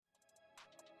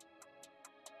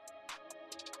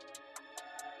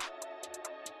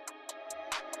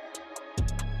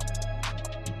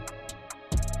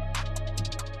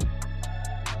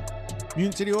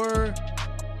Mutant City Horror.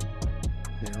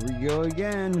 There we go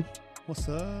again. What's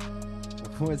up?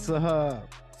 What's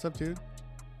up? What's up, dude?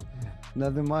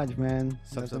 Nothing much, man.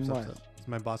 Sup, Nothing sup, much. sup, sup. As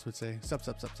my boss would say, sup,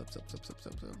 sup, sup, sup, sup, sup, sup,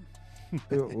 sup, sup.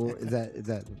 Is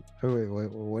that? Oh,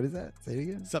 wait, what is that? Say it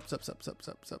again. Sup, sup, sup, sup,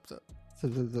 sup, sup, sup.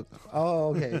 Sup.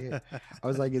 Oh, okay. Yeah. I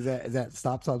was like, is that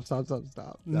stop?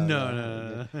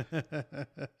 No.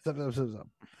 Sup.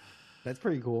 That's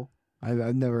pretty cool.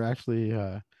 I've never actually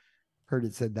heard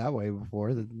it said that way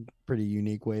before. That's a pretty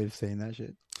unique way of saying that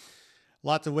shit.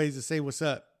 Lots of ways to say what's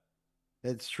up.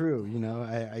 It's true. You know,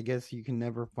 I guess you can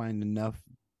never find enough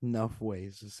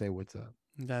ways to say what's up.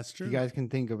 That's true. If you guys can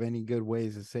think of any good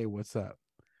ways to say what's up,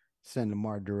 send them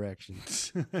our direction.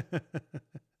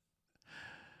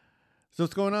 So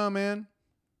what's going on, man?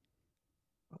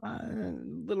 A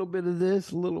little bit of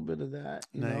this, a little bit of that.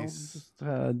 You Nice.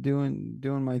 know, just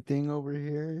doing my thing over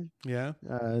here. Yeah.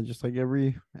 Just like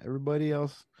everybody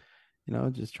else. You know,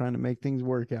 just trying to make things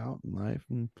work out in life,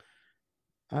 and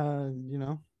you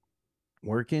know,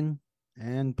 working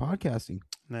and podcasting.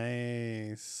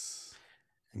 Nice.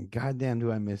 And goddamn,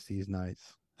 do I miss these nights?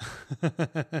 Well,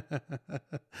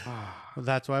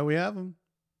 that's why we have them.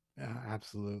 Yeah,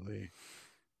 absolutely.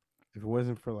 If it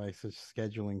wasn't for like such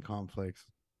scheduling conflicts.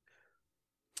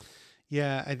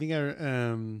 Yeah, I think I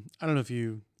don't know if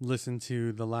you listened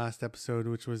to the last episode,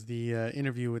 which was the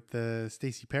interview with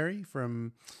Stacey Perry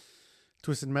from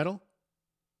Twisted Metal,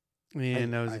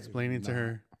 and I was explaining to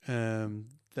her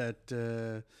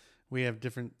that we have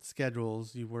different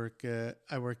schedules. You work,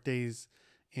 I work days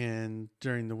and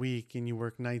during the week, and you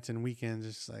work nights and weekends.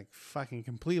 It's like fucking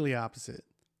completely opposite.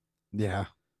 Yeah.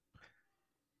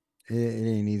 It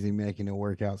ain't easy making it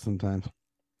work out sometimes.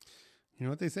 You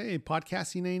know what they say?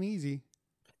 Podcasting ain't easy.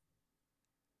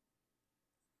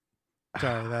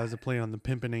 Sorry, that was a play on the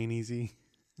pimpin' ain't easy.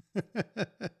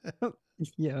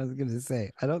 Yeah, I was gonna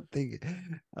say I don't think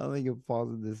it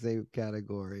falls in the same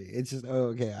category. It's just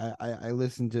okay. I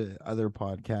listen to other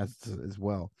podcasts as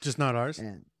well. Just not ours.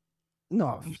 And no,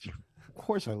 of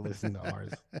course I listen to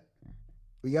ours.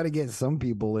 We got to get some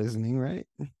people listening, right?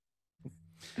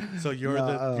 So you're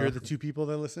the two people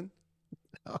that listen?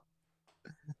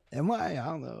 Am I? I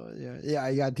don't know. Yeah.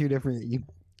 I got two different. You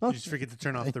just forget to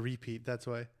turn off the repeat. That's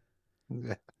why.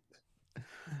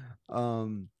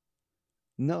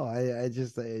 No, I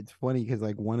just it's funny because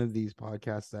like one of these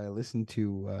podcasts that I listen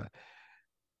to,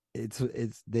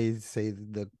 it's they say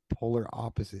the polar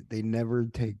opposite. They never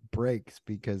take breaks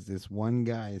because this one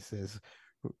guy says,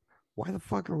 why the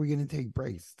fuck are we going to take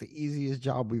breaks? It's the easiest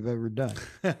job we've ever done.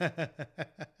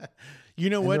 You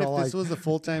know And what? they're If all this like- was a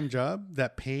full-time job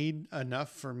that paid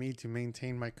enough for me to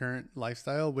maintain my current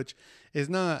lifestyle, which is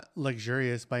not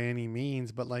luxurious by any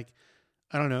means, but like,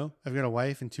 I don't know, I've got a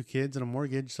wife and two kids and a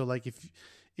mortgage. So like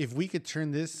if we could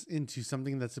turn this into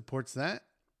something that supports that,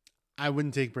 I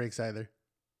wouldn't take breaks either.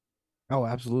 Oh,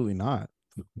 absolutely not.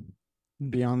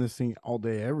 Be on this thing all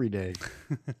day, every day.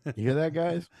 You hear that,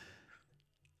 guys?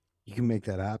 You can make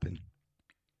that happen.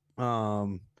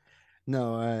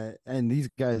 No, and these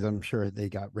guys, I'm sure they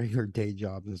got regular day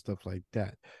jobs and stuff like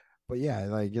that. But yeah,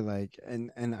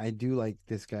 and I do like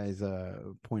this guy's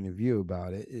point of view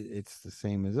about it. It's the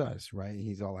same as us, right?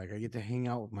 He's all like, I get to hang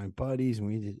out with my buddies, and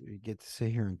we get to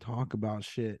sit here and talk about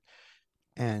shit,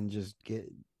 and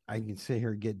I can sit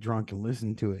here, get drunk, and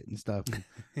listen to it and stuff.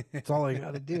 It's all I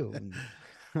got to do.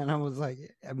 And I was like,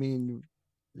 I mean,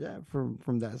 yeah,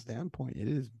 from that standpoint, it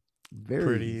is very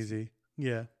Pretty easy.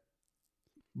 Yeah.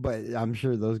 But I'm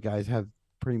sure those guys have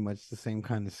pretty much the same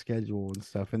kind of schedule and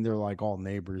stuff, and they're like all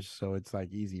neighbors, so it's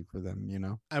like easy for them, you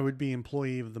know? I would be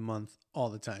employee of the month all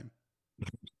the time.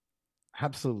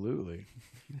 Absolutely.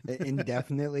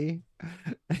 Indefinitely.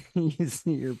 You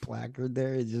see your placard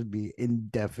there, it'd just be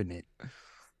indefinite.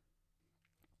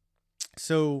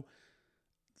 So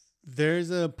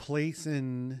there's a place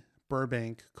in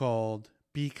Burbank called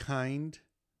Be Kind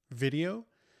Video,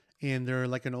 and they're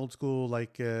like an old school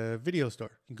video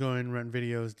store. You go and rent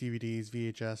videos, DVDs,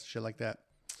 VHS, shit like that.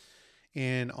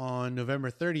 And on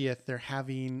November 30th, they're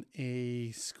having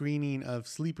a screening of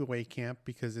Sleepaway Camp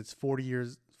because it's 40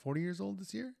 years old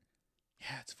this year.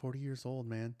 Yeah, it's 40 years old,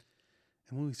 man.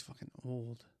 That movie's fucking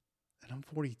old. And I'm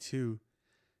 42.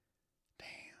 Damn.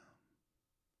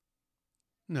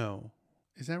 No.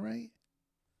 Is that right?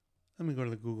 Let me go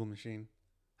to the Google machine.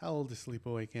 How old is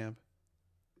Sleepaway Camp?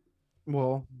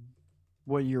 Well,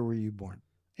 what year were you born?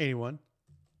 81.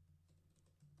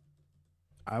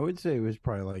 I would say it was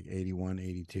probably like 81,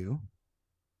 82.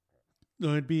 No,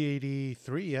 it'd be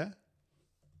 83, yeah?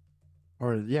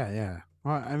 Or, yeah.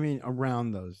 Well, I mean,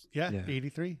 around those. Yeah,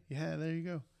 83. Yeah, there you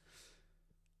go.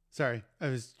 Sorry, I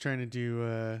was trying to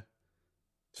do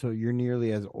So you're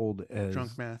nearly as old Drunk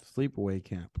as math. Sleepaway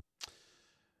Camp,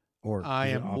 or I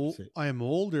is it am opposite? I am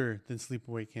older than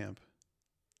Sleepaway Camp,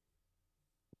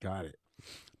 Got it.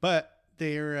 but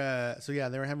they're so yeah,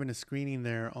 they were having a screening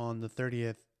there on the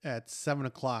 30th at 7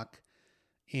 o'clock,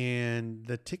 and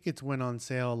the tickets went on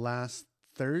sale last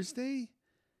Thursday.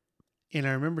 And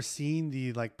I remember seeing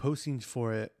the like postings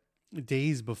for it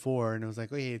days before, and it was like,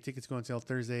 oh yeah, tickets go on sale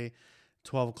Thursday,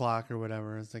 12 o'clock or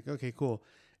whatever. It's like, okay, cool.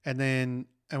 And then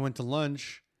I went to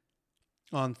lunch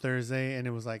on Thursday, and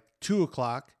it was like 2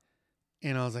 o'clock,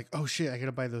 and I was like, oh shit, I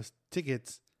gotta buy those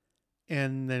tickets,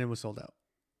 and then it was sold out,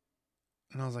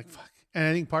 and I was like, fuck. And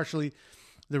I think partially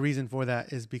the reason for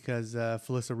that is because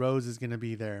Felissa Rose is gonna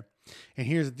be there, and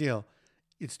here's the deal: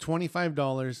 it's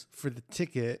 $25 for the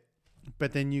ticket,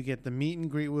 but then you get the meet and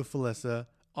greet with Felissa,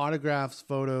 autographs,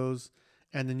 photos,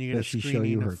 and then you get Does a she show you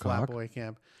screening her of cock? Flatboy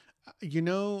Camp.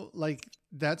 Like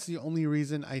that's the only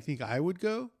reason I think I would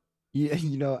go. Yeah,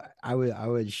 I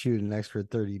would shoot an extra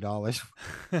 $30.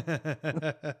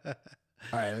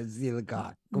 All right, let's see the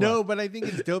cock. Come on. No, but I think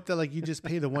it's dope that like you just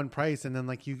pay the one price and then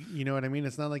like you know what I mean?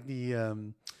 It's not like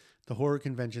the horror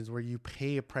conventions where you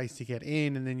pay a price to get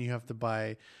in and then you have to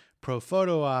buy pro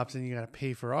photo ops and you got to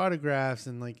pay for autographs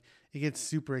and like it gets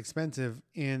super expensive.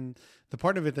 And the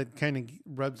part of it that kind of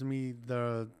rubs me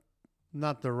the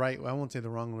not the right, I won't say the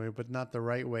wrong way, but not the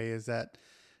right way is that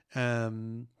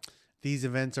um these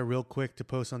events are real quick to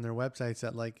post on their websites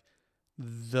that like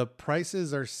the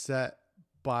prices are set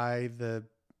by the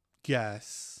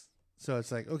guests. So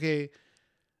it's like, okay,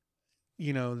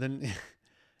 then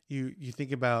you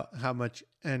think about how much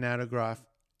an autograph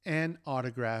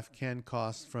can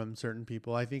cost from certain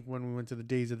people. I think when we went to the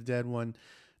Days of the Dead one,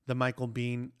 the Michael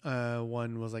Bean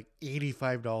one was like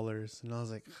 $85, and I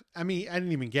was like, I mean, I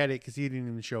didn't even get it because he didn't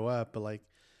even show up. But like,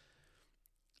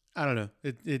 I don't know,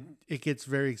 it gets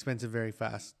very expensive very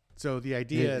fast. So the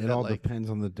idea It that all like, depends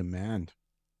on the demand.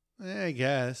 I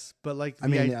guess, but like I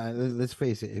mean, let's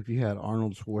face it. If you had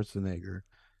Arnold Schwarzenegger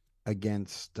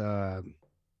against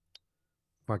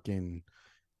fucking,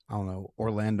 I don't know,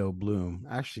 Orlando Bloom.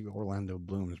 Actually, Orlando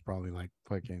Bloom is probably like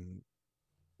fucking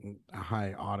a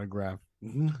high autograph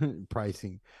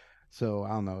pricing. So I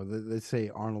don't know. Let's say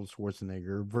Arnold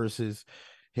Schwarzenegger versus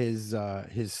his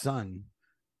son.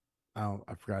 I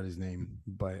forgot his name,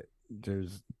 but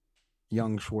there's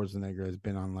young Schwarzenegger has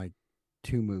been on like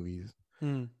two movies.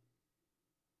 hmm,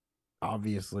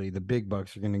 Obviously, the big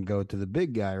bucks are going to go to the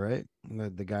big guy, right?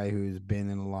 The guy who's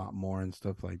been in a lot more and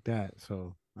stuff like that.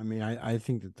 So, I mean, I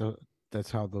think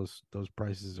that's how those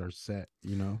prices are set,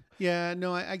 you know. yeah,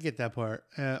 no, I get that part.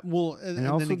 Well, And it and then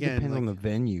also again, depends on like, the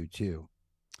venue too.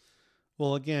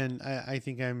 well, again, I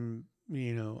think I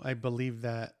believe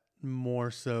that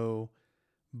more so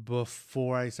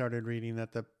before I started reading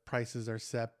that the prices are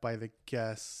set by the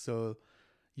guests. So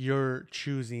you're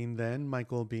choosing then,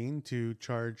 Michael Bean, to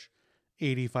charge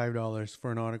 $85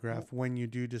 for an autograph when you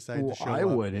do decide to Well, show I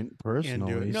up wouldn't and do it.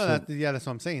 personally. No, So that's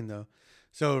what I'm saying though.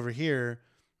 So over here,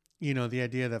 the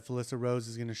idea that Felissa Rose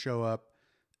is going to show up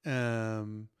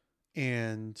um,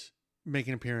 and make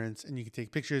an appearance, and you can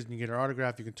take pictures and you get her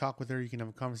autograph. You can talk with her. You can have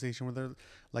a conversation with her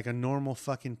like a normal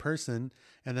fucking person,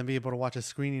 and then be able to watch a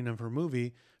screening of her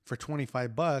movie for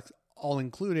 $25, all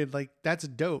included. Like, that's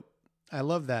dope. I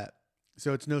love that.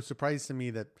 So it's no surprise to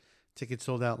me that tickets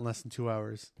sold out in less than 2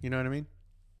 hours. You know what I mean?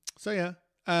 So yeah.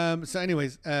 So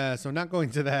anyways, so not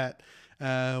going to that,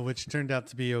 which turned out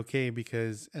to be okay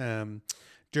because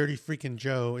Dirty Freaking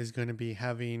Joe is going to be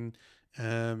having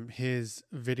his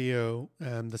video,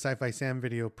 the Sci-Fi Sam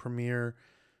video premiere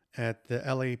at the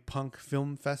LA Punk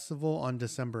Film Festival on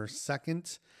December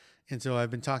 2nd. And so I've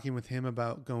been talking with him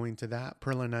about going to that.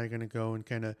 Perla and I are going to go and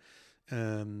kind of,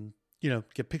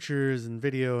 get pictures and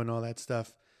video and all that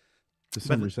stuff.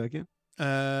 December 2nd.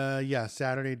 Yeah,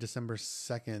 Saturday, December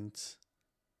 2nd,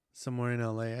 somewhere in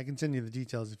LA. I can send you the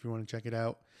details if you want to check it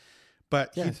out.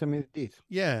 But Yeah, send me the deets.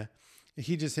 yeah,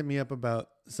 he just hit me up about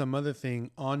some other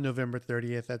thing on November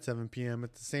 30th at 7 p.m.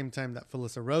 at the same time that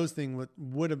Felissa Rose thing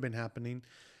would have been happening.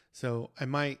 So I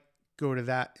might go to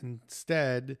that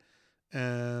instead,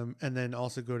 and then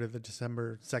also go to the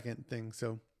December 2nd thing.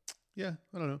 So yeah,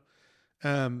 I don't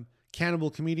know.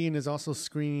 Cannibal Comedian is also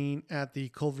screening at the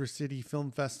Culver City Film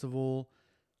Festival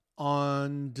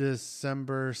on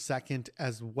December 2nd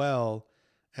as well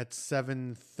at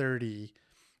 7:30.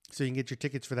 So you can get your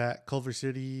tickets for that,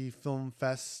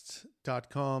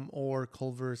 culvercityfilmfest.com or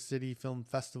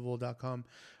culvercityfilmfestival.com.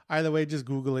 Either way, just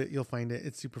Google it. You'll find it.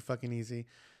 It's super fucking easy.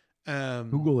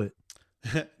 Google it.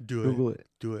 Do it. Google it.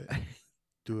 Do it.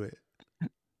 Do it.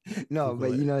 No, Google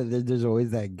but you it. know, there's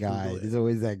always that Google guy. it. There's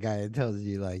always that guy that tells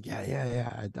you like,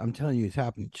 yeah. I'm telling you, it's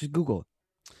happening. Just Google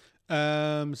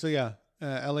it. So yeah,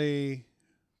 LA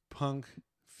Punk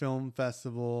Film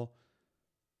Festival,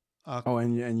 Oh,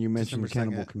 and you December mentioned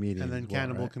Cannibal 2nd, and Comedian then as well,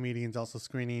 Cannibal right? Comedians also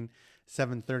screening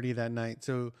 7:30 that night.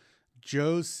 So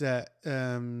Joe's set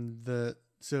the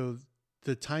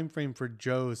time frame for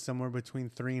Joe is somewhere between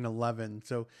 3 and 11.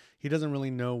 So he doesn't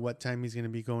really know what time he's going to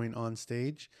be going on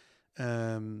stage.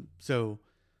 So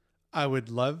I would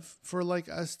love for like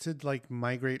us to like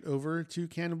migrate over to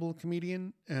Cannibal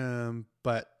Comedian.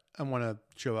 But I want to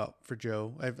show out for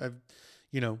Joe. I've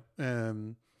you know, I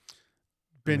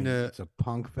been mean, to it's a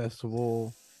punk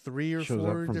festival. three or Shows up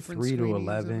four from different 3 to screenings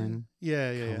of it. 11.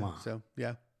 Yeah. Come on. So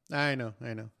yeah, I know.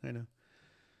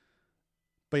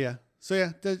 But yeah, so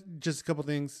yeah, just a couple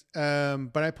things.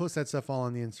 But I post that stuff all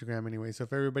on the Instagram anyway. So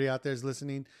if everybody out there is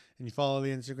listening and you follow the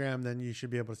Instagram, then you should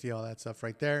be able to see all that stuff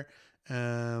right there.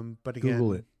 But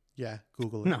Google again, it. yeah,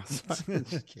 Google No, it. I'm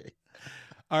just kidding.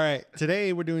 All right,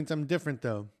 today we're doing something different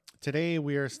though. Today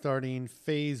we are starting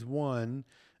phase 1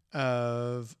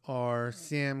 of our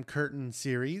Sam Curtin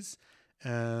series.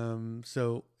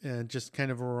 So just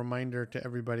kind of a reminder to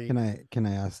everybody. Can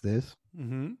I ask this?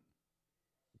 Mm-hmm.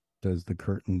 Does the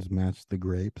curtains match the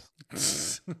grapes?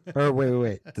 Or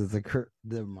wait. Does the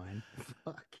never mind.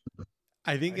 Fuck.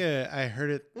 I think I heard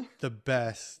it the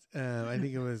best. I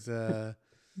think it was The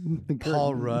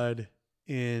Paul curtain. Rudd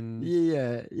in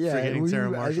Yeah. Forgetting Sarah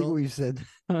I think Marshall. we said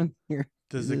that on here.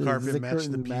 Does the Does carpet the match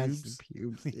the curtains match the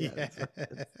pubes? pubes? Yeah,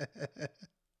 Yeah.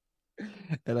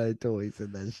 and I totally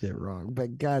said that shit wrong.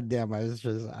 But goddamn,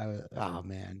 oh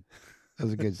man, that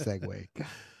was a good segue. God,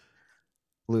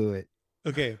 blew it.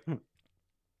 Okay.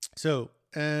 So,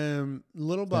 little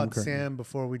Sam about Curtin. Sam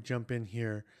before we jump in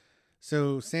here.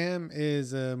 So, Sam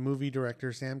is a movie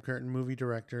director, Sam Curtin, movie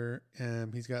director.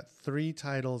 He's got 3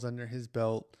 titles under his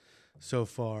belt so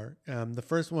far. The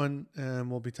first one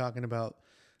we'll be talking about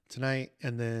tonight,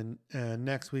 and then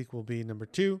next week will be number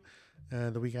 2.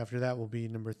 The week after that will be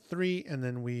number 3, and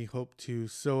then we hope to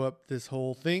sew up this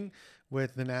whole thing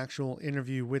with an actual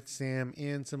interview with Sam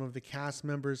and some of the cast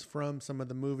members from some of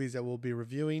the movies that we'll be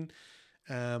reviewing,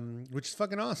 which is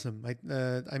fucking awesome.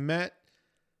 I met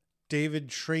David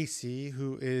Tracy,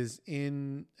 who is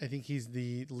I think he's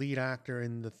the lead actor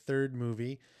in the 3rd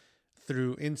movie,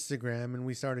 through Instagram, and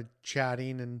we started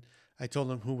chatting, and I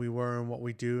told him who we were and what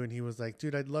we do, and he was like,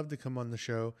 dude, I'd love to come on the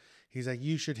show. He's like,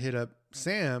 you should hit up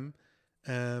Sam,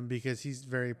 because he's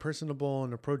very personable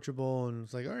and approachable, and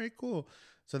it's like, all right, cool.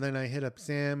 So then I hit up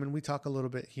Sam, and we talk a little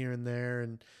bit here and there,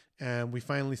 and we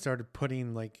finally started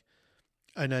putting like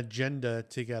an agenda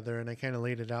together, and I kind of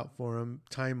laid it out for him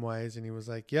time wise, and he was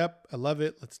like, yep, I love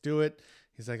it, let's do it.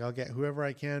 He's like, I'll get whoever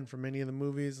I can from any of the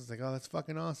movies. I was like, oh, that's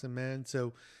fucking awesome, man.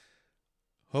 So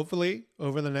hopefully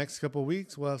over the next couple of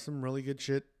weeks we'll have some really good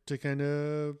shit to kind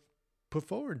of put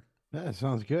forward. Yeah, that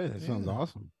sounds good. That sounds Yeah.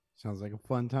 awesome. Sounds like a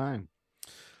fun time.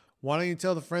 Why don't you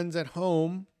tell the friends at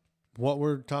home what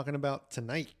we're talking about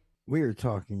tonight? We are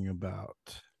talking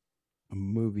about a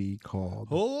movie called.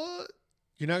 Oh,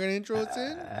 you're not gonna intro us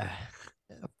in?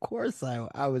 Of course,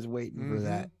 I was waiting for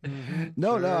that.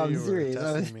 No, No, I'm you were serious.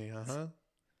 testing me,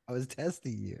 I was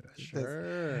testing you.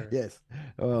 Sure. Yes.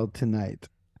 Well, tonight,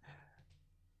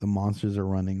 the monsters are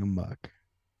running amok,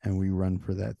 and we run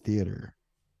for that theater.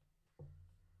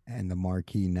 And the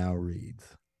marquee now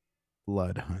reads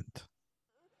Blood Hunt.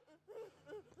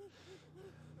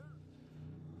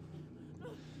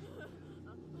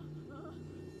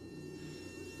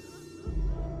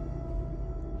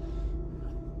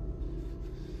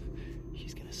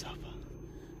 She's gonna suffer.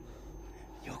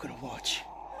 You're gonna watch.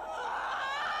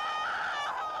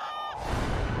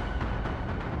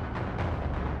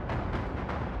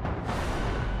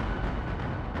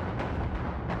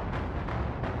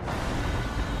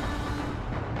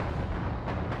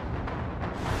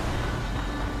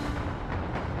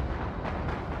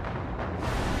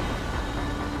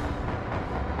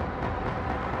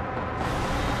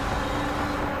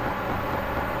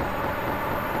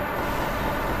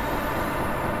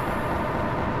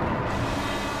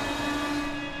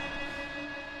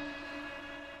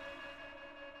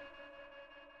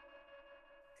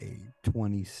 A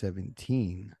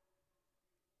 2017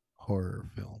 horror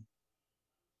film.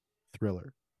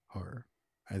 Thriller horror,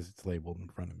 as it's labeled in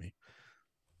front of me.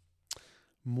 What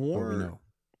we More. know.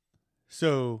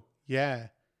 So yeah,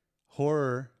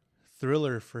 horror,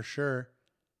 thriller for sure.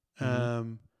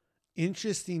 Mhm.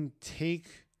 Interesting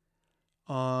take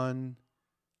on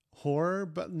horror,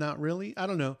 but not really. I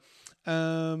don't know.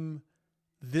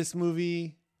 This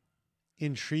movie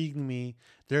intrigued me.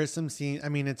 There are some scenes. I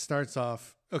mean, it starts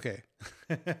off okay.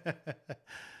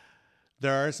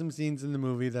 There are some scenes in the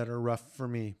movie that are rough for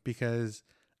me because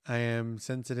I am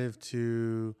sensitive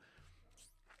to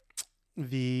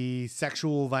the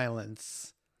sexual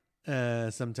violence.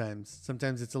 Sometimes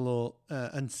it's a little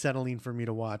unsettling for me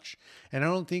to watch, and I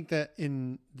don't think that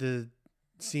in the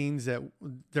scenes that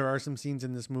there are some scenes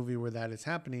in this movie where that is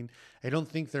happening. I don't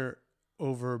think they're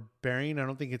overbearing. I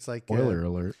don't think it's like Spoiler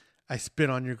alert. I spit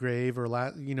on your grave or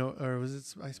or was it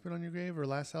I spit on your grave or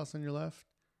last house on your left,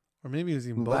 or maybe it was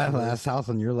even both. Last house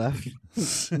on your left.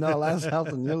 No, last house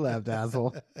on your left,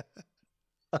 asshole.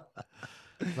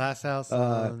 Last house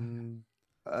on.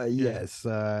 Yes,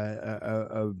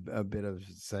 a bit of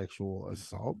sexual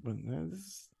assault, but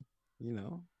this,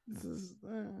 this is,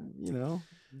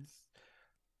 it's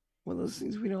one of those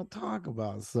things we don't talk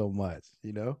about so much,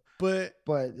 But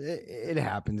it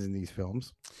happens in these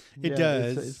films. It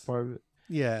does. It's part of it.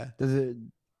 Yeah.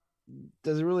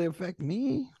 Does it really affect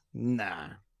me? Nah.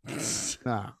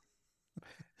 Nah.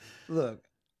 Look,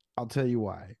 I'll tell you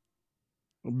why.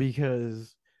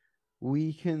 Because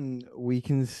we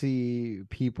can see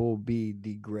people be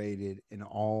degraded in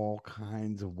all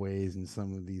kinds of ways in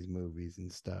some of these movies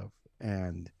and stuff,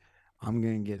 and I'm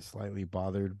gonna get slightly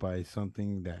bothered by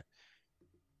something that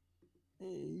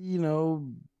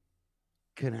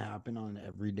can happen on an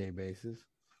everyday basis.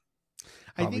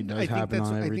 I think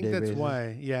that's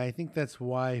why. Yeah, I think that's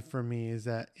why for me is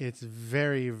that it's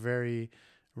very, very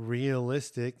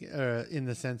realistic in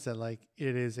the sense that like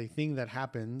it is a thing that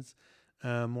happens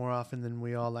more often than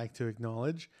we all like to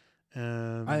acknowledge.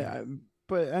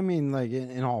 But I mean, like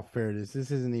in all fairness, this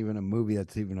isn't even a movie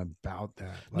that's even about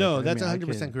that. Like, no, that's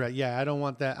 100% correct. Yeah, I don't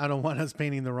want that. I don't want us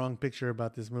painting the wrong picture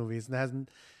about this movie. It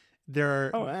hasn't.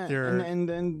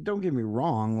 And don't get me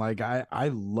wrong. Like I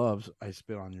love I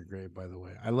Spit on Your Grave. By the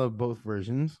way, I love both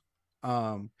versions.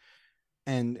 It's.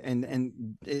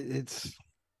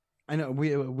 I know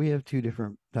we have two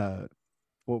different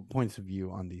points of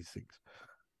view on these things.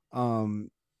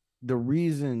 The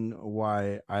reason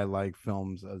why I like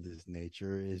films of this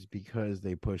nature is because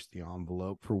they push the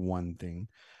envelope, for one thing,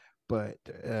 but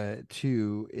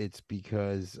two, it's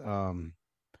because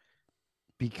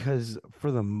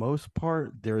for the most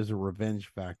part there's a revenge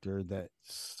factor that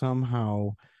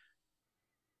somehow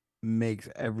makes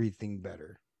everything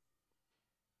better.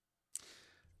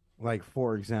 Like,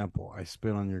 for example, I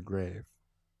Spit on Your Grave.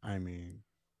 I mean,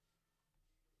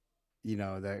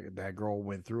 that girl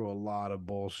went through a lot of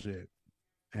bullshit,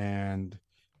 and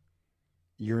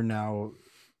you're now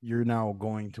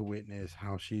going to witness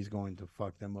how she's going to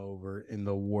fuck them over in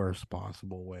the worst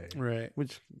possible way. Right.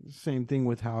 Which same thing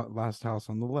with Last House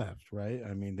on the Left, right?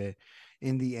 I mean,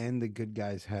 in the end, the good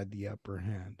guys had the upper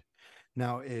hand.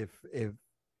 Now, if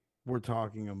we're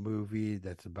talking a movie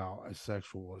that's about a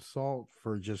sexual assault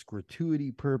for just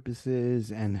gratuity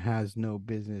purposes and has no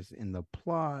business in the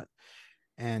plot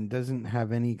and doesn't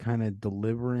have any kind of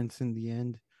deliverance in the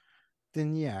end,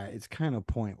 then yeah, it's kind of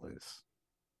pointless.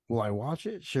 Will I watch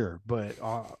it? Sure, but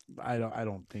I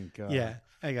don't think. Yeah,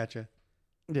 I gotcha.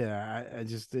 Yeah, I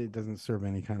just, it doesn't serve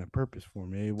any kind of purpose for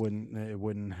me. It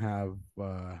wouldn't have.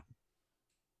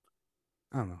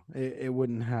 I don't know. It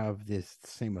wouldn't have this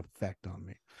same effect on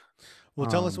me. Well,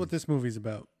 tell us what this movie's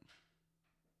about.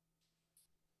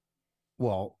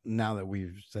 Well, now that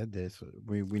we've said this,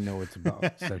 we know it's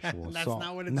about sexual assault. That's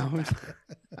not what it's about.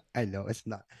 I know it's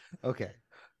not. Okay.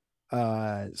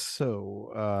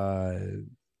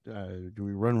 Do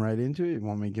we run right into it? You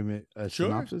want me to give it a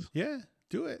synopsis? Yeah,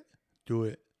 do it. Do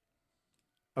it.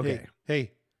 Okay.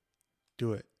 Hey,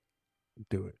 do it.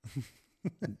 Do it.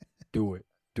 Do it.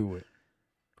 Do it.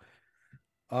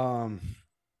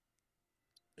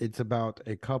 It's about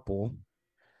a couple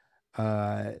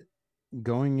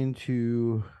going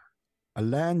into a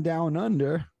land down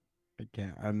under.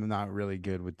 I'm not really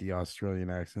good with the Australian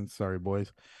accent. Sorry,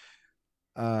 boys.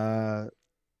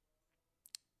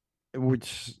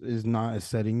 Which is not a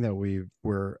setting that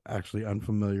we're actually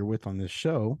unfamiliar with on this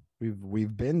show.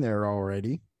 We've been there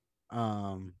already.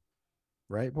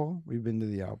 Right, Paul? We've been to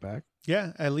the Outback.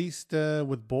 Yeah, at least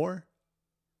with Boar.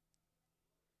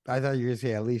 I thought you were gonna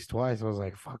say at least twice. I was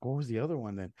like, "Fuck, what was the other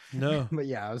one then?" No, but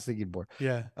yeah, I was thinking Boar.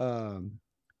 Yeah.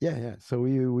 Yeah. So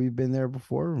we've been there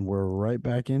before, and we're right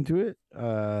back into it.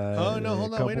 Oh no,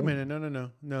 hold on, wait a minute.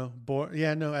 No, Boar.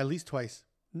 Yeah, no, at least twice.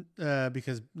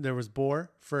 Because there was Boar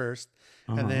first,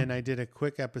 and then I did a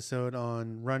quick episode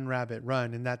on Run Rabbit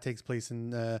Run, and that takes place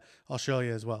in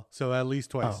Australia as well. So at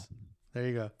least twice. Oh. There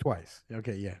you go. Twice.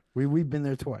 Okay, yeah. We've been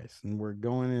there twice, and we're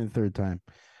going in a third time.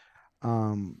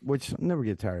 Which I never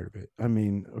get tired of it. I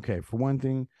mean, okay, for one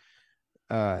thing,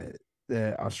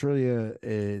 Australia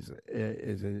is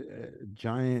a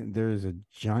giant. There's a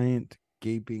giant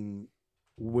gaping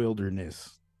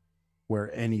wilderness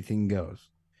where anything goes.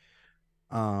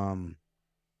 Um.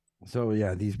 So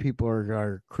yeah, these people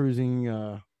are cruising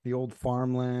the old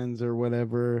farmlands or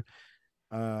whatever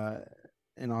uh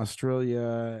in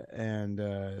Australia, and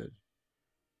they're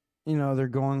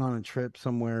going on a trip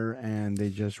somewhere and they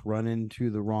just run into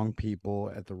the wrong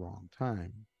people at the wrong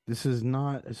time. This is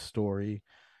not a story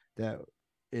that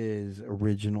is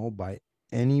original by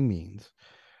any means.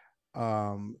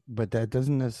 But that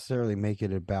doesn't necessarily make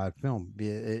it a bad film.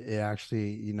 It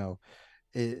actually,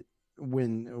 it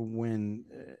when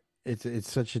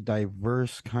it's such a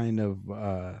diverse kind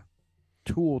of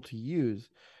tool to use,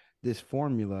 this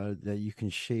formula, that you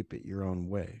can shape it your own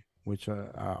way, which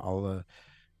you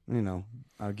know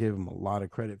I'll give him a lot of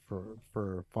credit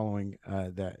for following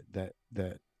that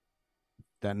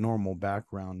normal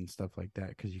background and stuff like that,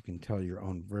 because you can tell your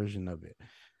own version of it.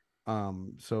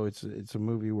 So it's a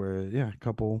movie where, yeah, a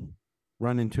couple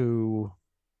run into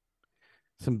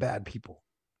some bad people.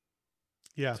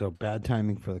 Yeah. So bad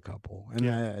timing for the couple, and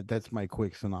Yeah. that's my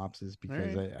quick synopsis,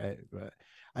 because right.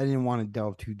 I didn't want to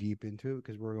delve too deep into it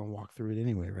because we're gonna walk through it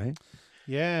anyway, right?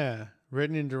 Yeah.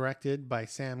 Written and directed by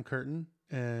Sam Curtin,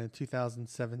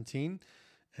 2017.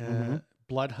 Mm-hmm.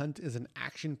 Blood Hunt is an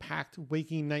action-packed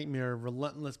waking nightmare of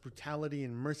relentless brutality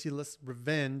and merciless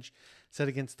revenge set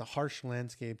against the harsh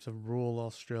landscapes of rural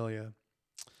Australia.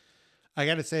 I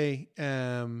gotta say,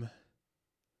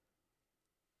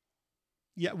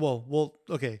 yeah,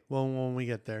 okay, well, when we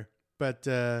get there, but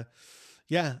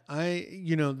yeah,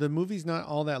 the movie's not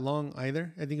all that long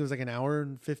either. I think it was like an hour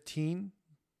and 15,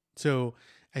 so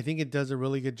I think it does a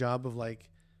really good job of like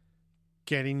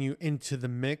getting you into the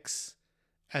mix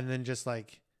and then just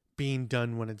like being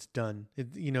done when it's done. It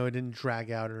it didn't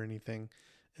drag out or anything,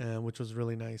 which was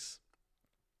really nice.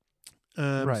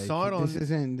 Right. Saw it on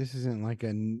This isn't like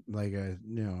a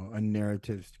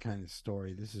narrative kind of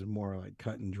story. This is more like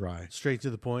cut and dry. straight to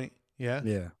the point. Yeah,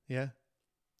 Yeah. yeah.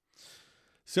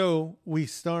 So we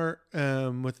start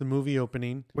with the movie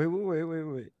opening. Wait.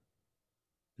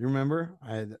 You remember?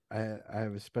 I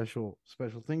have a special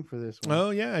thing for this one. Oh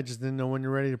yeah, I just didn't know when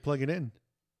you're ready to plug it in.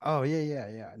 Oh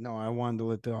yeah. No, I wanted to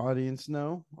let the audience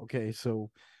know. Okay, so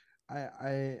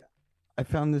I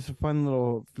found this a fun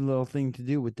little thing to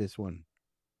do with this one,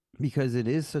 because it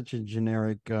is such a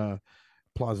generic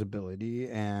plausibility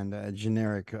and a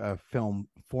generic film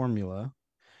formula.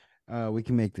 We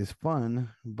can make this fun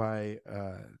by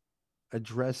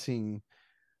addressing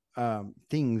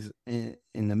things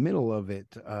in the middle of it,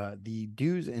 the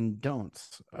do's and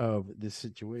don'ts of this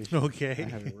situation. Okay. I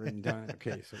have it written down.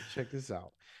 Okay, so check this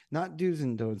out. Not do's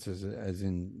and don'ts as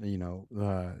in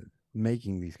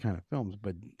making these kind of films,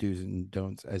 but do's and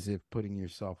don'ts as if putting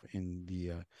yourself in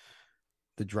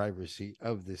the driver's seat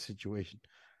of this situation.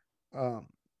 Um,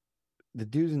 the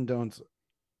do's and don'ts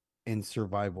in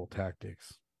survival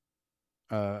tactics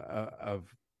of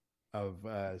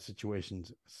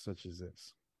situations such as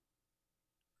this.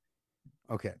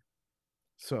 Okay,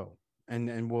 so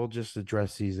and we'll just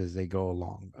address these as they go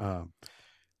along.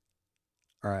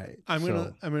 All right, I'm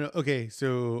gonna. Okay,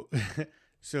 so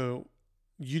so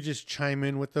you just chime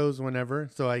in with those whenever,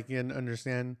 so I can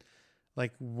understand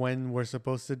like when we're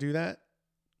supposed to do that.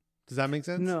 Does that make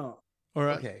sense? no, Or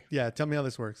okay. yeah, tell me how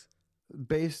this works.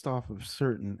 Based off of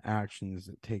certain actions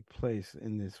that take place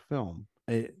in this film,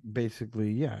 it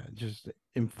basically, yeah, just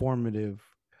informative,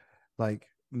 like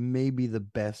maybe the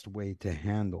best way to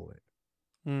handle it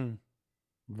Mm.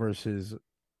 versus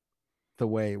the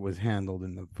way it was handled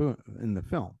in the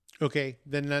film. Okay,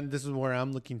 then this is where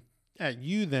I'm looking at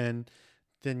you. Then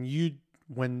you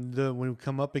when we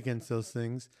come up against those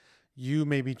things, you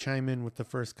maybe chime in with the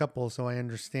first couple, so I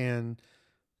understand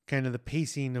kind of the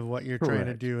pacing of what you're trying to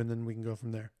Correct. do, and then we can go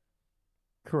from there.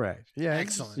 Correct. Yeah.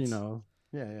 Excellent.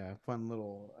 Yeah. Fun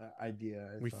little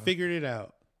idea. We figured it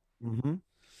out. Mm-hmm.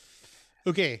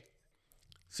 Okay,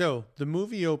 so the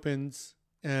movie opens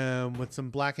with some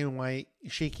black and white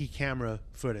shaky camera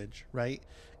footage, right?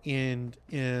 And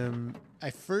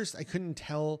at first I couldn't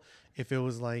tell if it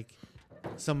was like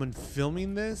someone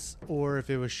filming this or if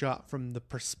it was shot from the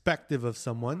perspective of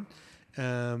someone.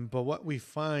 But what we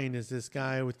find is this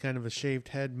guy with kind of a shaved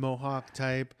head, mohawk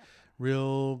type,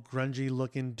 real grungy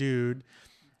looking dude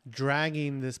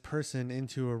dragging this person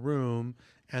into a room,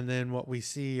 and then what we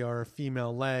see are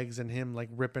female legs and him like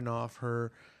ripping off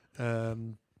her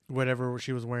whatever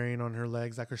she was wearing on her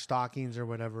legs, like her stockings or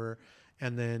whatever,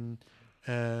 and then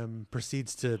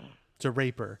proceeds to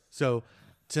rape her. So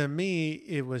to me,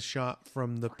 it was shot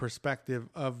from the perspective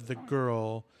of the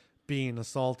girl being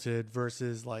assaulted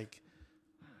versus like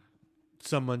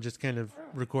someone just kind of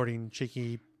recording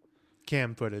shaky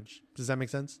cam footage. Does that make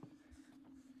sense?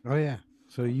 Oh yeah.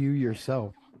 So you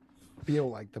yourself feel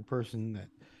like the person that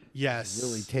Yes. is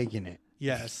really taking it.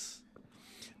 Yes.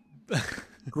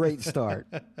 Great start.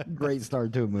 Great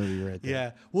start to a movie right there.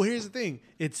 Yeah. Well, here's the thing.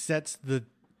 It sets the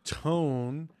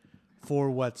tone for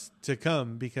what's to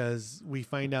come, because we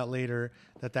find out later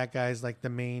that guy's like the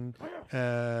main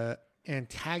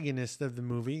antagonist of the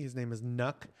movie. His name is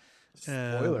Nuck.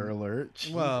 Spoiler alert.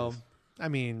 Jesus. Well, I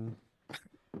mean,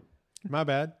 my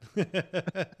bad.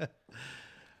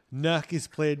 Nuck is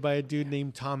played by a dude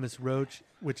named Thomas Roach,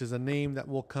 which is a name that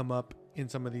will come up in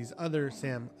some of these other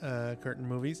Sam Curtin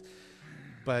movies.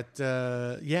 But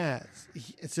yeah,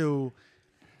 so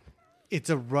it's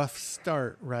a rough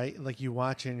start, right? Like you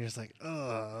watch it and you're just like,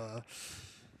 ugh.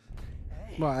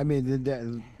 Well, I mean,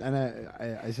 and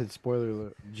I said spoiler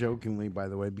alert jokingly, by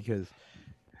the way, because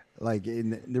like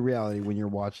in the reality, when you're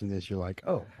watching this, you're like,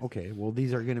 oh, okay, well,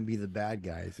 these are going to be the bad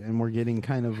guys, and we're getting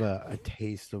kind of a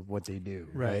taste of what they do,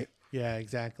 right? Yeah,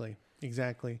 exactly.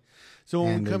 So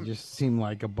And when they just seem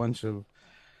like a bunch of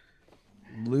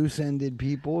loose-ended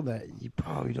people that you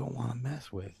probably don't want to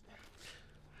mess with.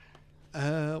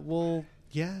 well,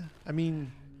 yeah. I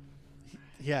mean,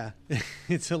 yeah, it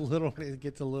gets a little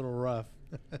rough.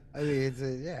 I mean,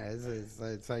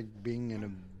 it's like being in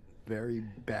a very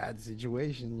bad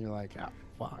situation. You're like, ah,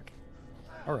 fuck.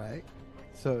 All right.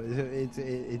 So it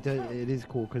is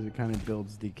cool because it kind of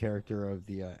builds the character of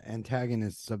the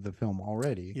antagonists of the film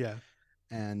already. Yeah.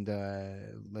 And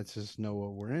lets us know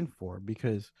what we're in for,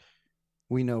 because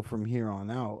we know from here on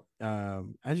out,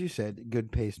 as you said,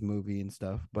 good paced movie and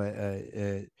stuff, but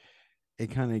it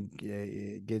kind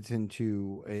of gets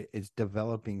into its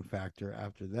developing factor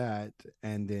after that,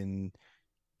 and then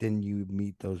you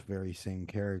meet those very same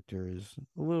characters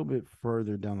a little bit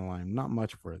further down the line. Not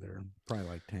much further, probably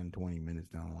like 10-20 minutes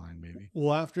down the line, maybe.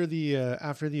 Well, after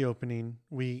the opening,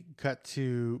 we cut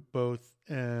to both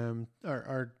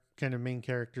our kind of main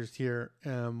characters here.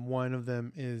 One of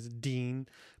them is Dean,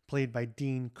 played by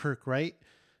Dean Kirkwright,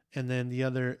 and then the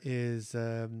other is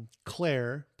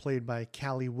Claire, played by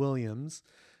Callie Williams.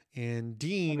 And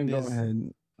Dean Go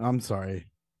ahead. I'm sorry.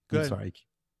 Good. I'm sorry.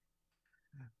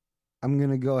 I'm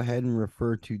gonna go ahead and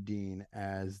refer to Dean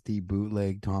as the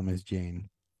bootleg Thomas Jane.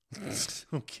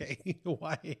 Okay,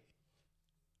 why?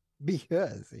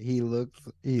 Because he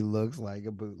looks like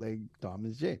a bootleg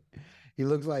Thomas Jane. He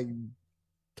looks like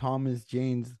Thomas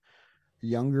Jane's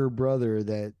younger brother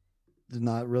that is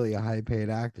not really a high paid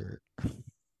actor.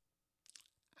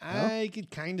 I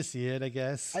could kind of see it, I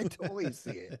guess. I totally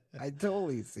see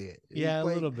it. Yeah, a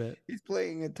little bit. He's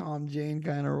playing a Tom Jane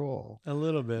kind of role. A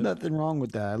little bit. Nothing wrong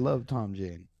with that. I love Tom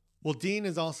Jane. Well, Dean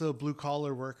is also a blue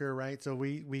collar worker, right? So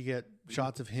we get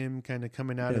shots of him kind of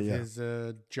coming out of his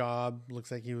job.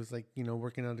 Looks like he was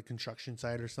working on a construction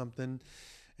site or something.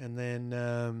 And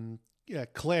then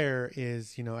Claire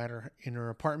is in her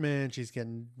apartment. She's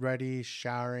getting ready,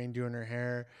 showering, doing her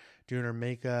hair, doing her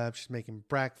makeup. She's making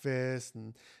breakfast,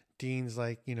 and Dean's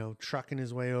trucking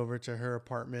his way over to her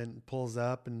apartment and pulls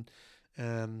up,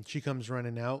 and she comes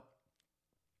running out,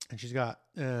 and she's got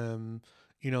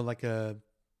like a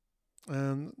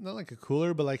not like a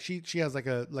cooler, but like she has like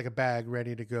a bag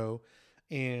ready to go,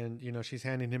 and she's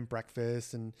handing him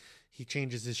breakfast, and he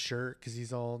changes his shirt because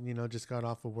he's all just got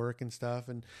off of work and stuff.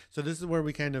 And so this is where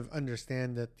we kind of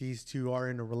understand that these two are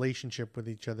in a relationship with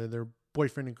each other. They're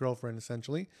boyfriend and girlfriend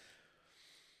essentially.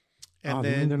 And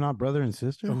then they're not brother and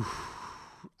sister.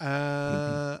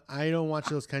 I don't watch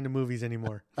those kind of movies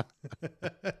anymore.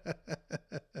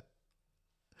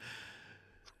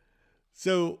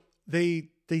 So they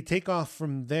take off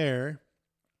from there,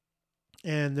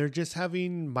 and they're just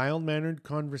having mild-mannered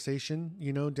conversation,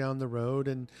 down the road,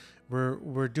 and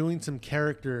we're doing some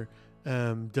character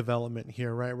development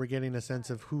here, right? We're getting a sense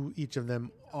of who each of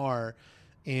them are.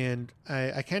 And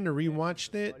I kind of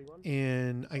rewatched it,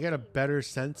 and I got a better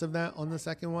sense of that on the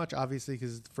second watch, obviously,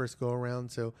 because it's the first go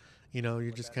around. So,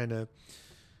 you're just kind of,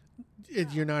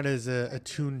 you're not as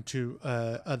attuned to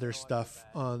other stuff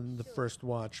on the first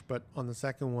watch. But on the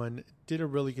second one, it did a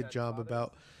really good job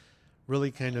about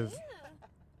really kind of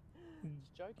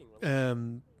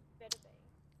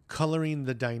coloring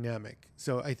the dynamic.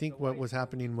 So I think what was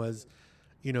happening was,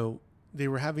 they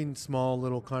were having small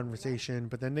little conversation,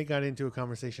 but then they got into a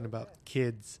conversation about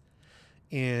kids,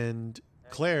 and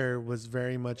Claire was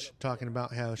very much talking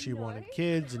about how she wanted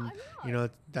kids, and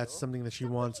that's something that she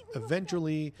wants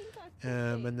eventually.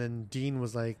 And then Dean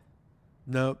was like,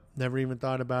 nope, never even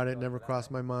thought about it, never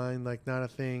crossed my mind, like not a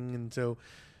thing. And so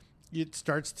it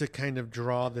starts to kind of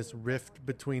draw this rift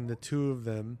between the two of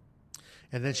them.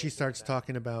 And then she starts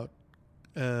talking about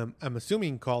I'm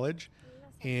assuming college,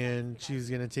 and she was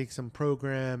going to take some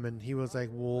program. And he was like,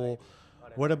 well,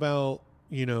 what about,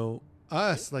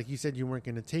 us? Like you said, you weren't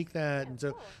going to take that. And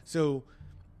so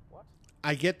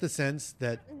I get the sense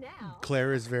that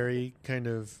Claire is very kind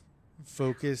of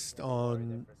focused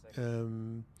on,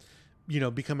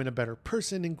 becoming a better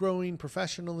person and growing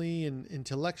professionally and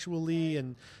intellectually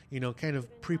and, kind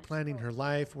of pre-planning her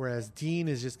life. Whereas Dean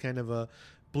is just kind of a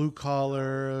blue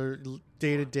collar,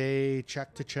 day to day,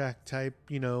 check to check type,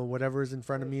 whatever's in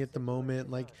front of me at the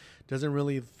moment. Like, doesn't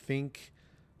really think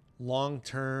long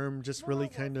term, just really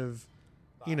kind of,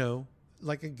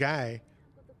 like a guy,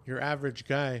 your average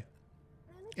guy.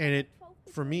 And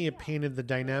for me, it painted the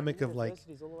dynamic of like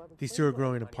these two are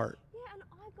growing apart.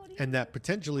 And that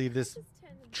potentially this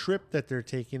trip that they're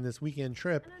taking, this weekend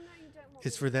trip,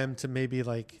 is for them to maybe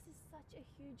like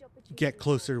get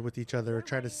closer with each other or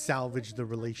try to salvage the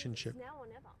relationship.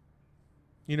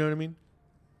 You know what I mean?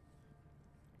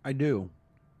 I do.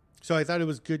 So I thought it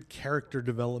was good character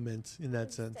development in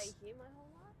that sense.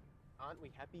 Aren't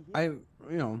we happy here?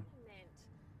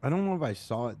 I don't know if I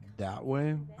saw it that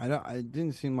way. It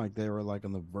didn't seem like they were like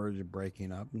on the verge of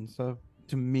breaking up and stuff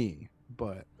to me,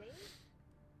 but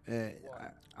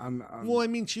well, I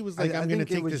mean, she was like, I'm going to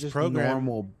take this program.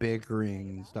 Normal bickering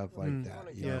and stuff like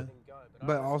that. Yeah.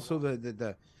 But also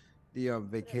the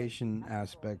vacation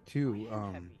aspect too.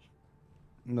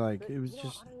 Like it was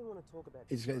just,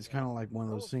 it's kind of like one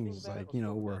of those things. It's like,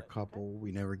 we're a couple,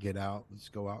 we never get out. Let's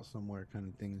go out somewhere, kind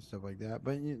of thing and stuff like that.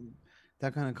 But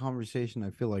that kind of conversation, I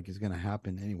feel like is going to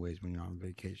happen anyways when you're on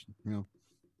vacation.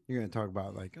 You're going to talk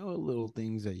about like, little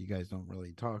things that you guys don't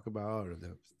really talk about, or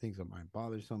the things that might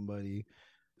bother somebody.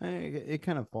 It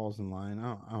kind of falls in line.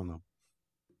 I don't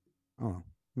know.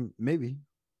 Maybe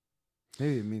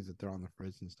it means that they're on the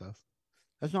fritz and stuff.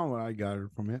 That's not what I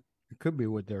gathered from it. It could be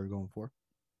what they were going for.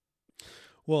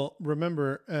 Well,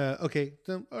 remember, okay,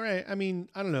 so, all right. I mean,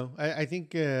 I don't know. I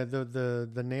think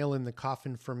the nail in the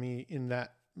coffin for me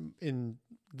in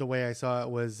the way I saw it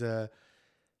was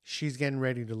she's getting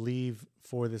ready to leave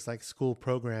for this like school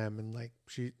program,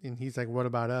 and he's like, what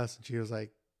about us? And she was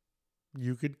like,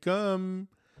 you could come,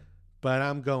 but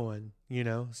I'm going,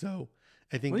 so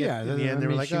I think in the end they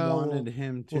were like, she wanted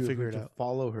him to, we'll figure it out.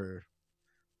 Follow her.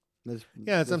 That's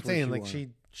what I'm saying. Like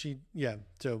she yeah.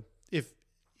 So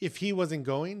if he wasn't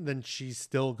going, then she's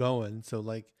still going. So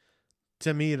like,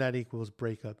 to me, that equals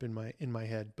breakup in my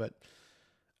head. But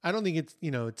I don't think it's,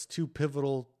 it's too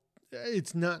pivotal.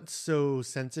 It's not so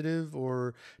sensitive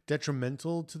or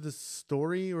detrimental to the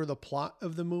story or the plot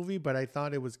of the movie, but I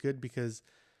thought it was good because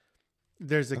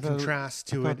there's a contrast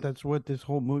to it. That's what this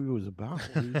whole movie was about.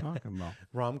 What are you talking about?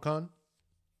 Rom-com?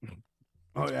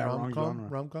 Oh yeah,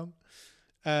 rom-com.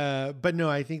 But no,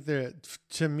 I think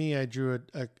to me, I drew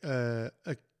a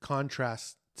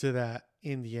contrast to that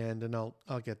in the end, and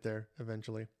I'll get there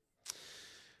eventually.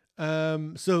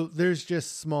 So there's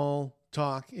just small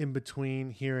talk in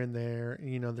between here and there.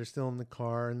 They're still in the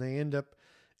car, and they end up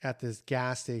at this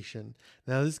gas station.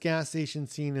 Now, this gas station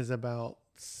scene is about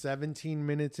 17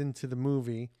 minutes into the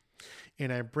movie.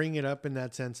 And I bring it up in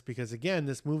that sense because, again,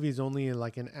 this movie is only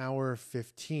like an hour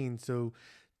 15. So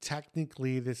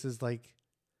technically, this is like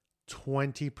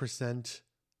 20%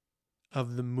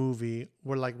 of the movie.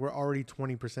 We're already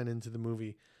 20% into the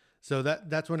movie. So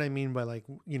that's what I mean by like,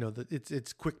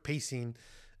 it's quick pacing,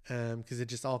 because it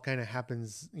just all kind of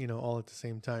happens, all at the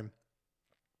same time.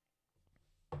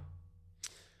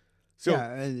 So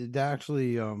yeah, it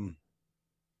actually kind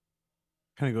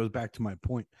of goes back to my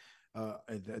point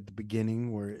at the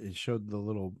beginning where it showed the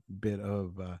little bit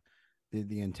of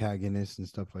the antagonist and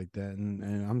stuff like that.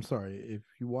 And I'm sorry if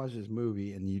you watch this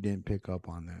movie and you didn't pick up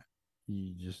on that.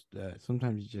 You just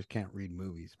sometimes you just can't read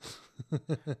movies.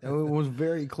 It was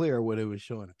very clear what it was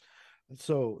showing.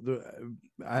 So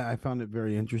I found it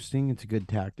very interesting. It's a good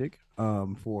tactic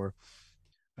for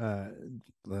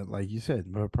like you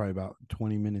said, probably about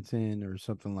 20 minutes in or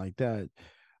something like that.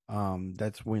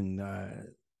 That's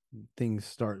when things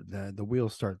start, the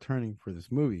wheels start turning for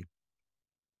this movie.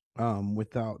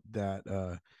 Without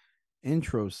that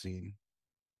intro scene,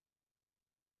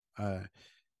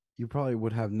 you probably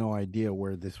would have no idea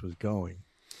where this was going.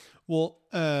 Well,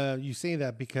 you say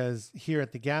that because here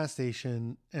at the gas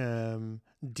station,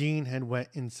 Dean had went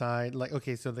inside. Like,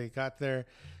 okay, so they got there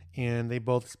and they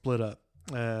both split up.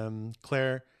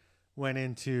 Claire went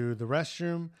into the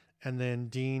restroom, and then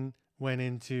Dean went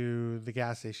into the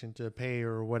gas station to pay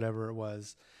or whatever it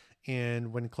was.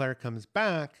 And when Claire comes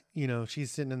back,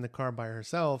 she's sitting in the car by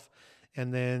herself.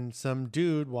 And then some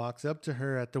dude walks up to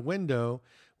her at the window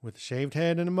with a shaved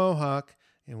head and a mohawk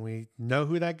And we know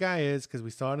who that guy is because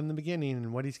we saw it in the beginning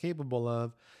and what he's capable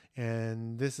of.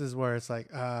 And this is where it's like,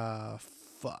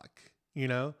 fuck, you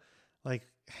know, like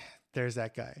there's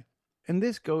that guy. And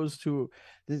this goes to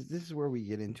this is where we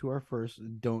get into our first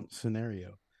don't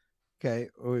scenario. Okay,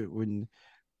 when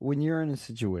you're in a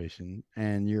situation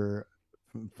and you're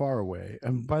far away,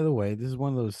 and by the way, this is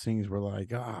one of those things where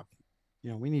like,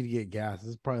 we need to get gas. This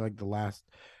is probably like the last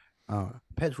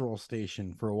petrol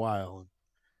station for a while.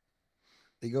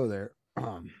 They go there,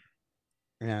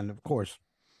 and of course,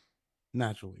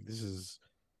 naturally, this is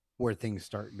where things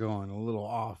start going a little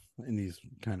off in these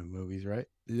kind of movies, right?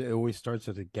 It always starts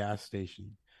at a gas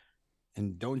station.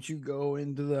 And don't you go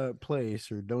into the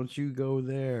place, or don't you go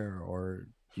there, or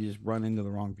you just run into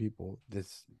the wrong people.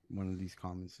 This one of these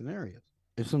common scenarios.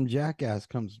 If some jackass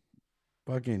comes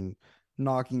fucking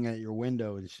knocking at your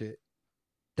window and shit,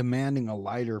 demanding a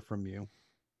lighter from you,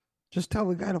 just tell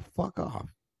the guy to fuck off.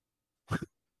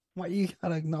 Why you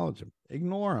gotta acknowledge him?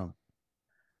 Ignore him.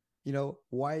 You know,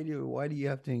 why do you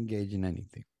have to engage in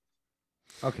anything?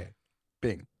 Okay.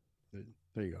 Bing.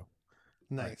 There you go.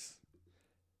 Nice. Right.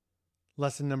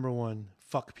 Lesson number 1,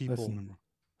 fuck people.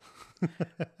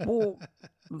 Well,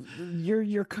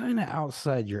 you're kind of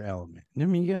outside your element. I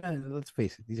mean, let's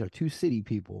face it, these are two city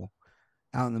people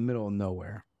out in the middle of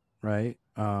nowhere, right?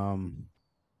 For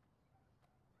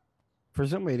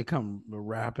somebody to come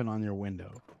rapping on your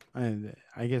window, and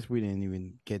I guess we didn't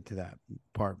even get to that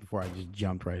part before I just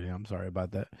jumped right in. I'm sorry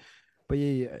about that. But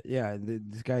yeah,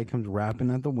 this guy comes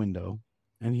rapping at the window,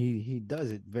 and he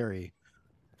does it very,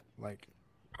 like,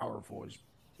 powerful. It's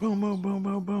boom, boom, boom,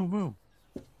 boom, boom, boom.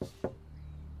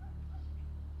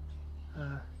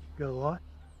 Got a light?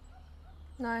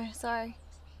 No, sorry.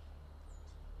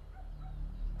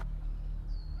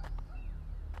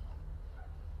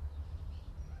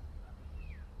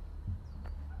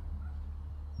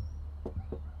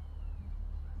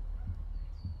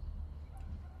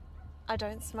 I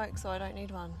don't smoke, so I don't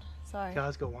need one. Sorry.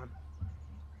 Car's got one.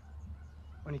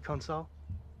 On your console?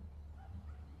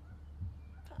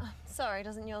 Sorry,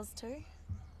 doesn't yours too?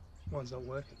 Mine's not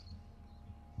working.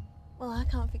 Well, I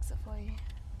can't fix it for you.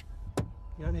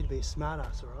 You don't need to be a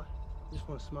smartass, alright? I just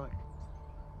want to smoke.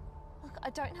 Look, I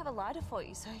don't have a lighter for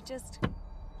you, so just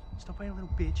Stop being a little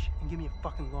bitch and give me a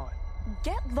fucking light.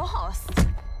 get lost.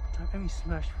 Don't make me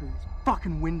smash through this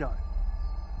fucking window.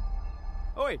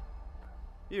 Oi,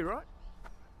 you right?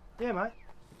 Yeah, mate.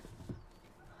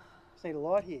 Just need a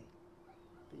light here.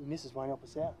 But your missus won't help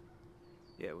us out.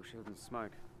 Yeah, well, she doesn't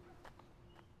smoke.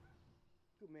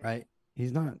 Good man. Right?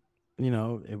 He's not,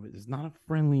 it's not a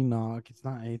friendly knock. It's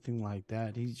not anything like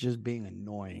that. He's just being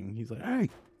annoying. He's like,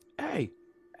 hey.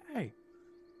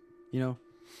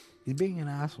 He's being an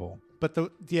asshole. But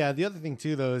the other thing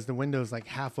too, though, is the window's like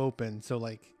half open. So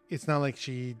like, it's not like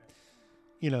she'd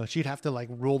have to like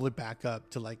roll it back up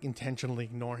to like intentionally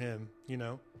ignore him,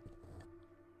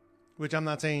 which I'm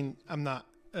not saying I'm not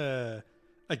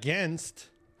against,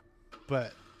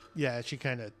 but yeah, she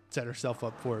kind of set herself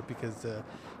up for it because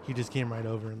he just came right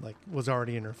over and like was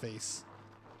already in her face.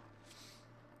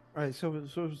 All right, so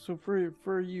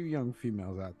for you young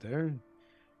females out there,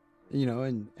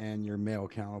 and your male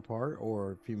counterpart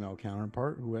or female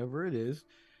counterpart, whoever it is,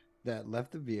 that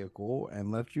left the vehicle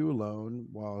and left you alone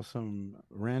while some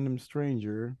random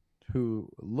stranger who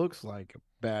looks like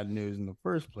bad news in the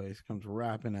first place comes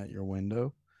rapping at your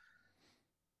window,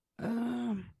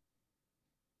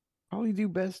 probably do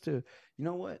best to,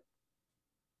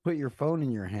 put your phone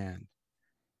in your hand,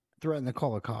 threaten to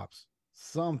call the cops,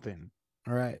 something.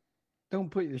 All right.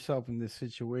 Don't put yourself in this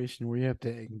situation where you have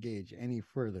to engage any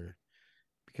further,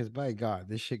 because by God,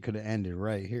 this shit could have ended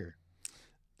right here.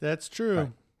 That's true.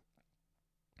 Right.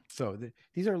 So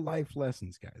these are life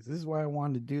lessons, guys. This is why I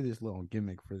wanted to do this little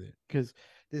gimmick for this, because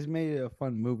this made it a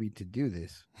fun movie to do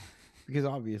this, because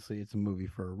obviously it's a movie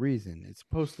for a reason. It's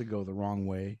supposed to go the wrong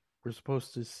way. We're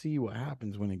supposed to see what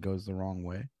happens when it goes the wrong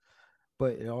way,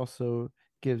 but it also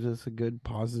gives us a good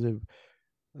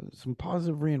some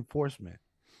positive reinforcement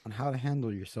on how to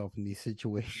handle yourself in these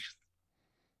situations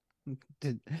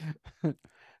to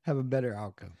have a better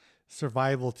outcome.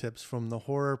 Survival tips from the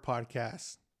horror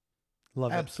podcast.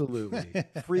 Love Absolutely.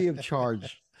 Free of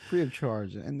charge.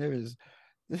 And there is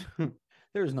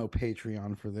no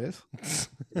Patreon for this.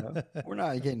 We're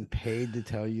not getting paid to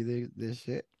tell you this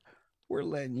shit. We're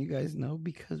letting you guys know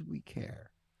because we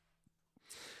care.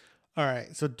 All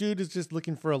right. So dude is just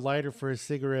looking for a lighter for a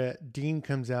cigarette. Dean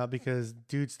comes out because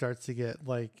dude starts to get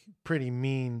like pretty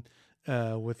mean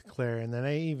with Claire. And then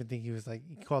I even think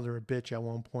he called her a bitch at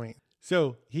one point.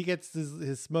 So he gets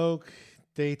his smoke.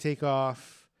 They take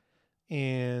off.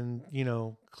 And,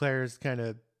 Claire's kind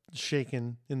of,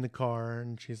 shaken in the car,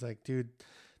 and she's like, dude,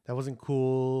 that wasn't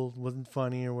cool, wasn't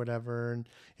funny or whatever.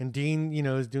 And Dean, you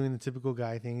know, is doing the typical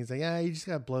guy thing. He's like, yeah, you just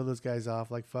gotta blow those guys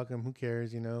off. Like, fuck them, who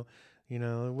cares, you know,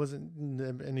 it wasn't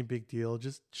any big deal.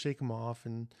 Just shake them off.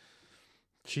 And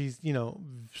she's, you know,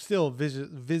 still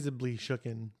visibly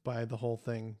shooken by the whole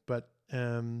thing. But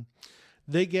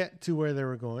they get to where they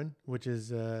were going, which is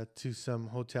to some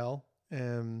hotel.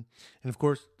 And of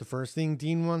course, the first thing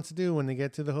Dean wants to do when they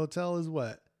get to the hotel is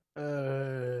what?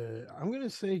 I'm gonna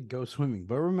say go swimming,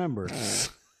 but remember,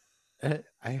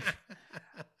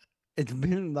 it's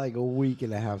been like a week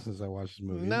and a half since I watched this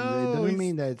movie. No, it doesn't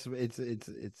mean that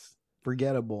it's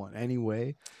forgettable in any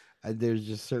way. There's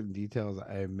just certain details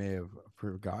I may have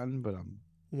forgotten, but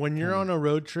when you're on a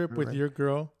road trip with Right. your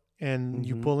girl and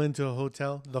you pull into a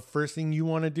hotel, the first thing you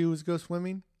want to do is go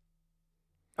swimming.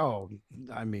 Oh,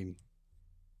 I mean,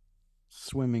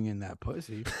 swimming in that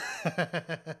pussy.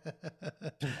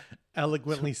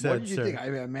 Eloquently What said, did you sir. think? I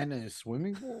meant in a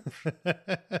swimming pool.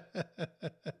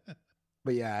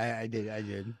 But yeah, I did. I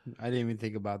didn't even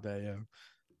think about that.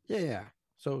 Yeah.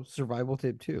 So survival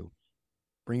tip 2: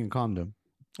 bring a condom.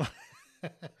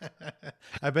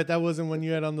 I bet that wasn't one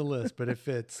you had on the list, but it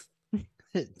fits.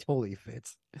 It totally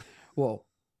fits. Well,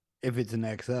 if it's an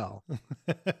XL.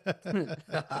 No,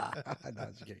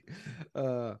 just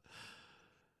kidding.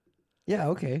 Yeah,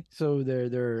 okay. So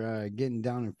they're getting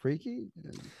down and freaky.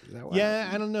 Is that what Yeah,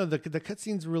 happened? I don't know. The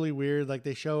cutscene's really weird. Like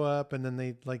they show up and then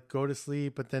they like go to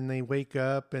sleep, but then they wake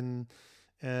up and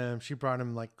she brought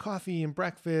him like coffee and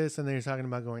breakfast, and they're talking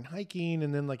about going hiking,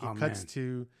 and then like it Oh, cuts man.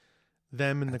 to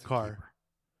them in That's the a car. keeper.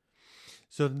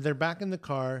 So they're back in the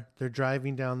car. They're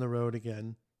driving down the road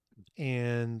again,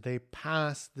 and they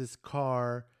pass this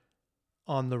car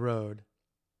on the road.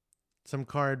 Some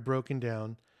car had broken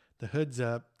down. The hood's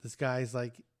up. This guy's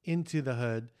like into the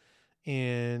hood.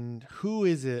 And who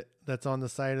is it that's on the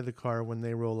side of the car when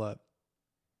they roll up?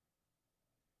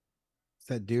 It's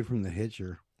that dude from The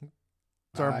Hitcher.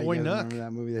 It's our boy you guys Nuck. Remember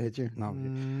that movie, The Hitcher? No, I'm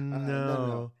kidding.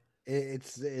 No.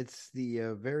 It's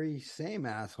the very same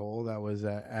asshole that was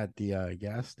at the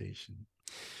gas station.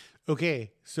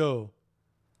 Okay, so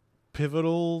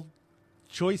pivotal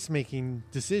choice making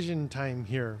decision time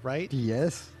here, right?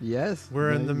 Yes.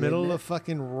 We're in the middle getting of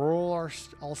fucking rural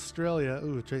Australia.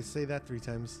 Ooh, try to say that 3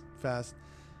 times fast.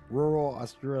 rural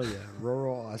Australia.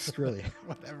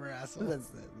 Whatever, asshole. No,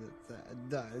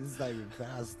 it's not even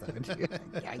fast though, dude.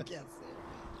 I can't say it.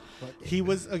 Fuck it. He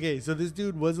was okay. So this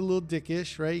dude was a little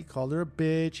dickish, right? He called her a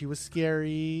bitch. He was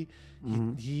scary.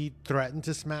 He threatened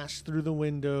to smash through the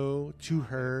window to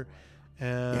her.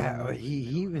 Yeah, he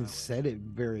even said it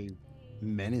very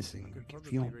menacing. Like,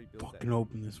 if you don't fucking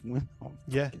open this window, I'll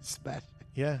Yeah. fucking smash it.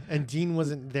 Yeah, and Dean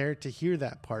wasn't there to hear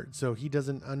that part, so he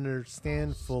doesn't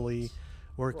understand fully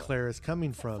where Claire is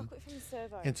coming from. Fuck it from the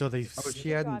servo. And so they Oh, she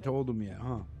hadn't told him yet,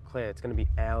 huh? Claire, it's going to be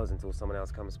hours until someone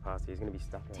else comes past. He's going to be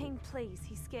stuck in. Team, please.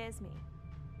 He scares me.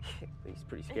 He's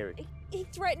pretty scary. He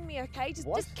threatened me. Okay, just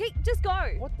What? just go.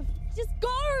 What the? Just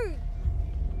go.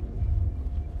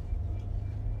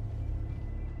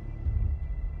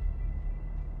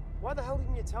 Why the hell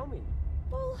didn't you tell me?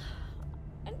 Well,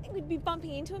 I didn't think we'd be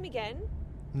bumping into him again.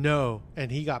 No,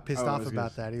 and he got pissed Oh, I off was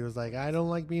about gonna that. He was like, I don't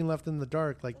like being left in the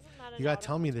dark. Like, Doesn't matter you now, gotta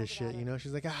tell don't me wanna this talk shit, about you it. know?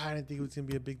 She's like, I didn't think it was gonna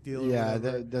be a big deal. or Yeah,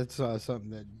 whatever." that's something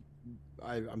that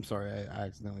I'm sorry, I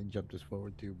accidentally jumped this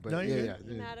forward too. But No, you're yeah, good.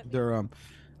 You're mad at me?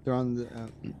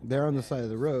 they're on the side of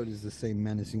the road is the same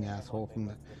menacing asshole from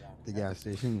the gas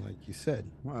station, like you said.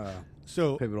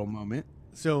 So Pivotal moment.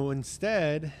 So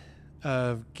instead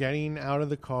of getting out of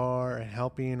the car and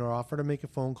helping or offer to make a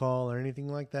phone call or anything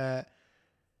like that,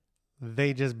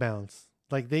 they just bounce.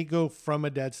 Like they go from a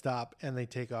dead stop and they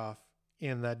take off.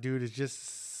 And that dude is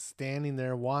just standing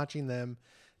there watching them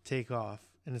take off.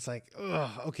 And it's like, ugh,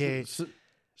 okay.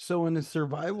 So in a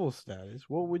survival status,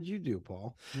 what would you do,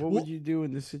 Paul? What Well- would you do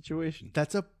in this situation?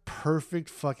 That's a perfect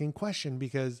fucking question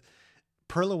because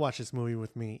Perla watched this movie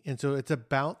with me. And so it's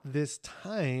about this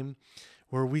time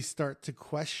where we start to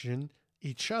question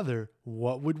each other.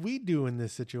 What would we do in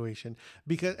this situation?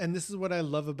 Because, and this is what I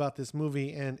love about this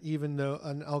movie. And even though,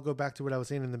 and I'll go back to what I was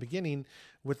saying in the beginning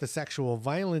with the sexual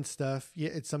violence stuff. Yeah,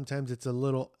 sometimes it's a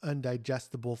little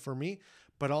undigestible for me,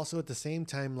 but also at the same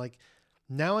time, like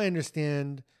now I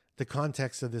understand the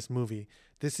context of this movie.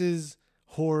 This is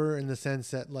horror in the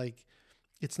sense that like,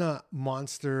 it's not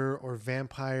monster or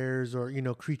vampires or, you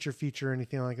know, creature feature or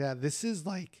anything like that. This is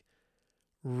like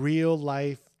real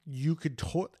life. You could,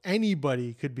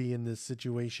 anybody could be in this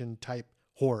situation type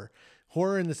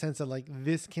horror in the sense that like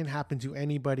this can happen to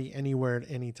anybody, anywhere at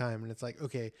any time. And it's like,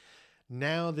 okay,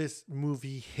 now this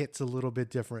movie hits a little bit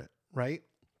different, right?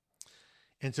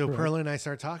 And so Correct. Perla and I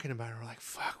start talking about it. We're like,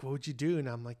 fuck, what would you do? And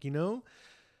I'm like,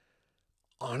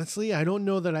 honestly, I don't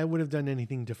know that I would have done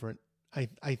anything different.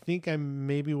 I think I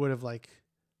maybe would have like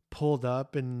pulled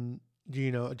up and,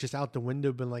 just out the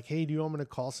window been like, hey, do you want me to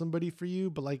call somebody for you?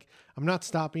 But like, I'm not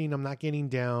stopping. I'm not getting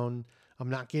down. I'm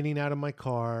not getting out of my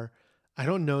car. I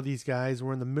don't know these guys.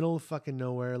 We're in the middle of fucking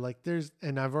nowhere. Like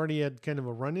and I've already had kind of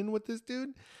a run-in with this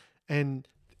dude. And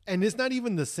it's not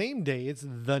even the same day. It's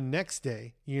the next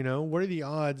day. What are the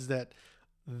odds that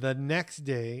the next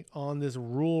day on this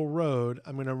rural road,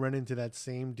 I'm going to run into that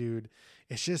same dude?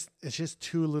 It's just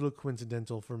too little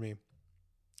coincidental for me.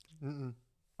 Mm-mm.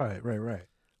 Right.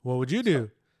 What would you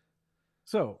do?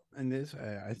 So, and this,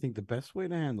 I think the best way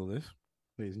to handle this,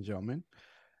 ladies and gentlemen,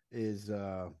 is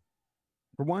for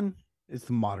one, it's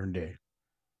the modern day.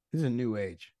 This is a new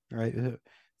age, right? It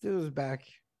was back,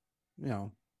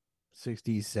 60s,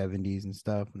 70s and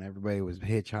stuff, when everybody was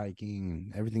hitchhiking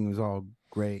and everything was all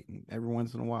great. And every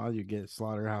once in a while, you get a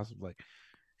slaughterhouse of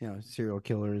serial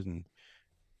killers and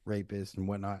rapists and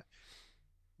whatnot.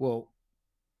 Well,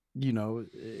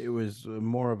 it was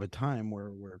more of a time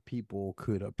where people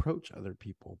could approach other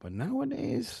people. But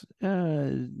nowadays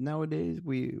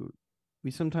we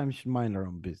sometimes should mind our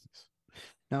own business.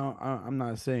 Now, I'm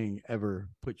not saying ever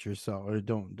put yourself or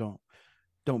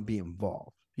don't be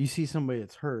involved. You see somebody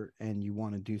that's hurt and you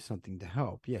want to do something to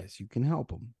help. Yes, you can help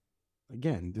them.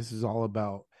 Again, this is all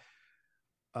about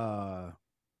you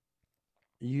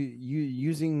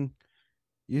using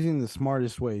the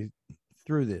smartest way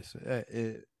through this.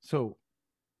 So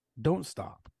don't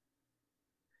stop.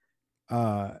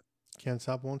 Can't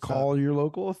stop, won't Call stop. your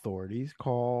local authorities,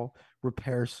 call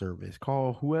repair service,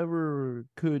 call whoever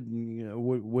could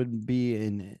would be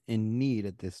in need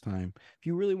at this time. If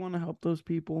you really want to help those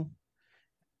people,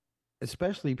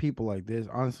 especially people like this,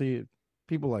 honestly,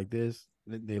 people like this,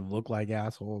 they look like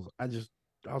assholes.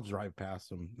 I'll drive past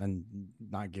them and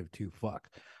not give two fuck.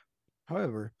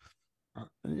 However,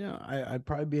 I'd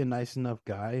probably be a nice enough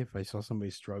guy if I saw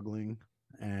somebody struggling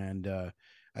and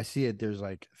I see it. There's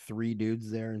like 3 dudes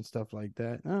there and stuff like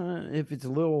that. If it's a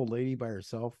little old lady by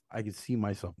herself, I could see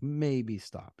myself maybe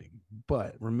stopping.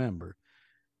 But remember,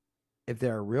 if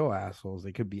they're real assholes,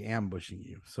 they could be ambushing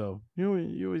you. So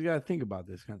you always got to think about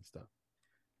this kind of stuff.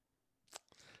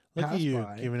 Look Pass at you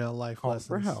by, giving out life call lessons.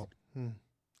 for help.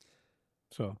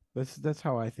 So that's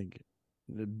how I think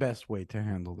the best way to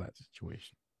handle that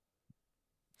situation.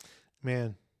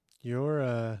 Man, you're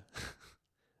a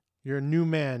new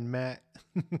man, Matt.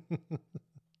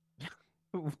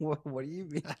 What do you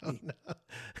mean? I don't know.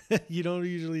 You don't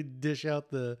usually dish out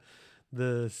the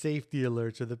safety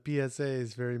alerts or the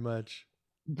PSAs very much.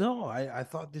 No, I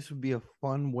thought this would be a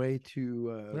fun way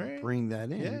to Right. bring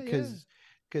that in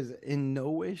because in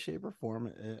no way, shape, or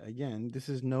form, again, this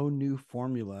is no new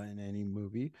formula in any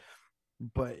movie,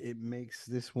 but it makes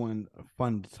this one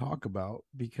fun to talk about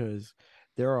because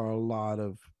there are a lot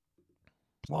of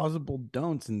plausible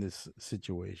don'ts in this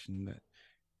situation that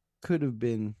could have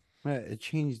been it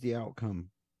changed the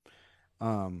outcome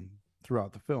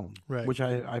throughout the film, Right. which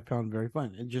I found very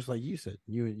fun. And just like you said,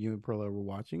 you and Perla were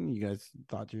watching, you guys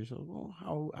thought to yourself,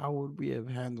 well, how would we have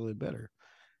handled it better?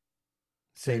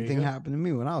 Same thing happened to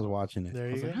me when I was watching it. There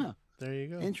I was you like, go. huh, There you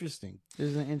go. interesting.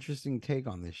 There's an interesting take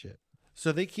on this shit.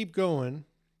 So they keep going,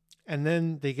 and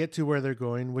then they get to where they're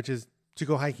going, which is to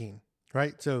go hiking,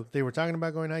 right? So they were talking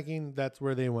about going hiking. That's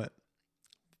where they went.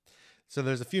 So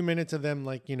there's a few minutes of them,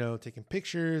 like, taking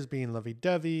pictures, being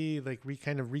lovey-dovey, like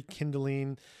kind of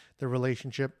rekindling the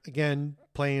relationship. Again,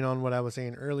 playing on what I was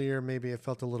saying earlier, maybe it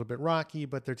felt a little bit rocky,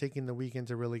 but they're taking the weekend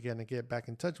to really kind of get back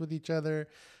in touch with each other.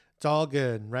 It's all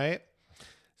good, right?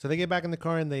 So they get back in the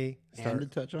car and they start.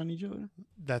 And to touch on each other?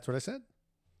 That's what I said.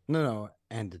 No,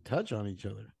 and to touch on each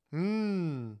other.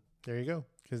 There you go,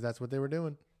 because that's what they were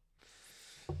doing.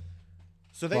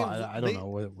 So they, Well, I don't know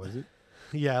what was it.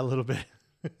 Yeah, a little bit.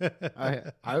 I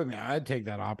mean, I'd take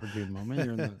that opportune moment.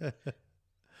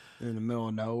 You're in the middle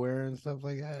of nowhere and stuff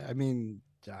like that. I mean,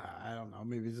 I don't know.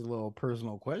 Maybe it's a little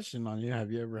personal question on you.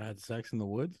 Have you ever had sex in the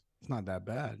woods? It's not that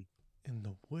bad. In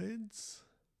the woods?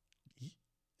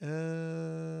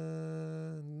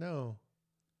 No.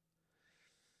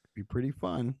 It'd be pretty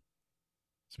fun,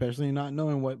 especially not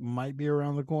knowing what might be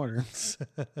around the corner.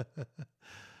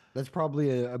 That's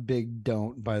probably a big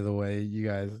don't, by the way, you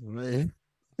guys.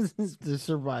 The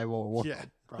survival one. Yeah.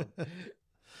 Probably.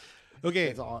 Okay.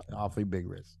 It's awfully big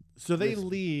risk. So they Risky.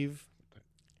 leave,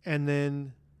 and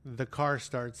then the car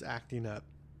starts acting up.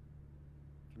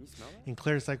 Can you smell that? And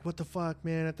Claire's like, what the fuck,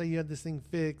 man? I thought you had this thing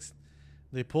fixed.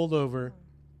 They pulled over,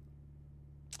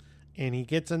 and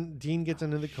Dean gets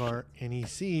into the car, and he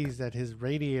sees that his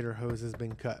radiator hose has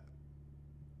been cut.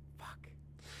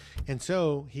 And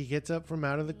so he gets up from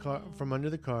out of the car, from under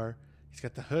the car. He's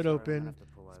got the hood open,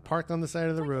 parked on the side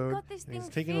of the road, and he's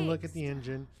taking a look at the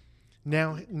engine.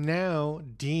 Now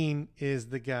Dean is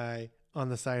the guy on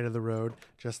the side of the road,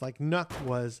 just like Nuck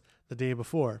was the day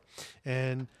before.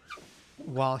 And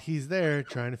while he's there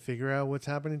trying to figure out what's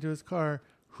happening to his car,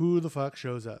 who the fuck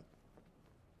shows up?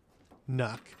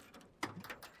 Nuck.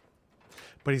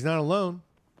 But he's not alone.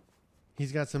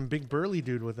 He's got some big burly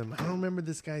dude with him. I don't remember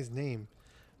this guy's name.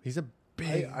 He's a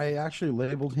big... I actually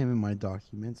labeled him in my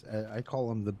documents. I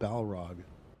call him the Balrog.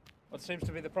 What seems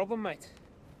to be the problem, mate?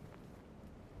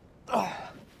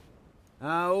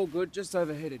 All good. Just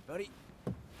overheated, buddy.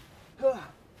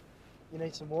 You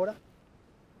need some water?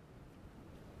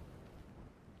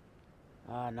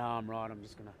 No, I'm right. I'm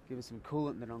just gonna give it some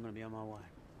coolant, and then I'm gonna be on my way.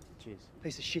 Cheers.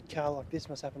 Piece of shit car like this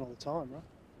must happen all the time, right?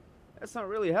 That's not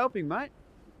really helping, mate.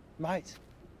 Mate.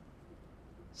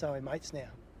 So we're mates now.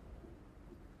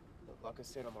 Look, like I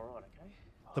said, I'm alright, okay?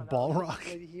 The Balrog.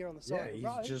 Leave you here on the Yeah, side of the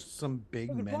road. he's just some big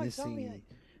Look at Blake, menacing don't we? Yeah,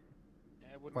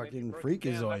 wouldn't let you fucking break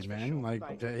it down, freakazoid, that's for man. sure.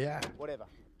 Like, Mate, yeah, Whatever.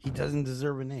 he doesn't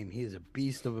deserve a name. He is a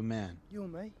beast of a man. You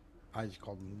and me, I just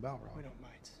called him the we're Balrog. not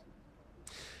mates.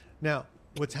 Now,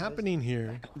 what's happening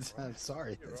here? I'm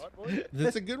sorry. You alright, boy?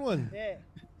 That's a good one. Yeah.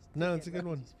 No, it's a good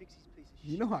one. Fix his piece of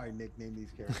You shit. know how I nicknamed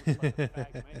these characters? Bag, mate, he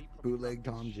probably Bootleg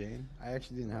fucking Tom shit. Jane. I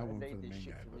actually didn't have one for Need the this main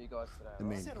shit guy, from but you guys today, the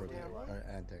right? main Settle down, protagonist,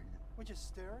 antagonist. We're just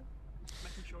stirring.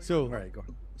 Making sure So, All right, go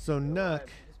on. so Nuck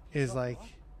is like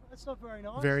That's not very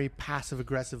nice. very passive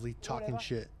aggressively talking Whatever.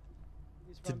 shit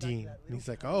Just to run back Dean. that And he's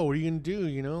little- like, "Oh, what are you gonna do?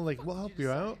 You know, like we'll help you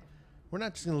out. We're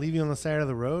not just gonna leave you on the side of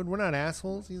the road. We're not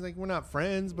assholes." He's like, "We're not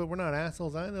friends, but we're not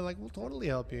assholes either." Like, we'll totally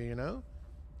help you. You know.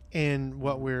 And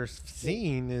what we're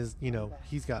seeing is, you know,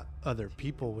 he's got other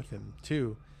people with him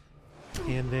too.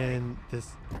 And then this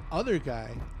other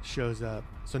guy shows up.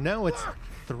 So now it's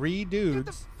 3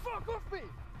 dudes,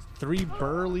 3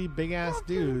 burly big ass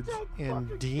dudes,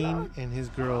 and Dean and his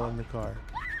girl in the car.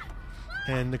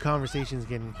 And the conversation's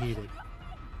getting heated.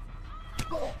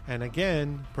 And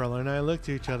again, Perla and I looked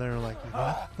to each other and were like,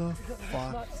 what the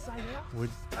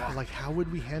fuck how would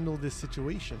we handle this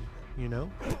situation? You know?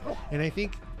 And I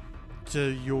think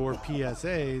to your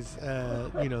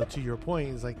PSAs, you know, to your point,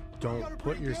 is like, don't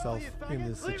put yourself in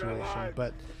this situation.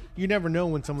 But you never know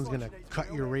when someone's going to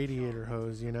cut your radiator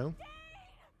hose, you know?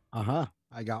 Uh-huh.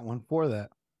 I got one for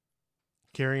that.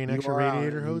 Carry an You extra are,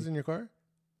 radiator hose in your car?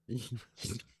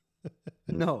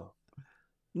 No.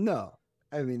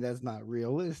 I mean, that's not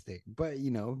realistic. But,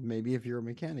 you know, maybe if you're a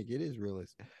mechanic, it is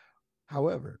realistic.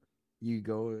 However, you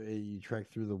go, you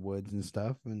trek through the woods and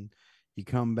stuff, and you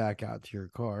come back out to your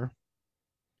car.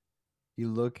 You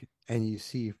look and you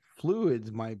see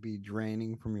fluids might be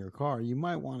draining from your car. You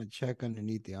might want to check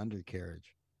underneath the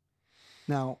undercarriage.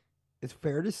 Now, it's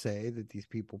fair to say that these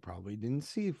people probably didn't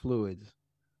see fluids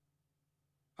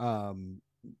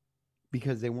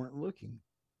because they weren't looking.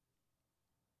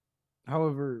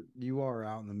 However, you are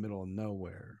out in the middle of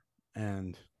nowhere,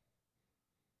 and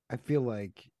I feel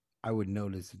like I would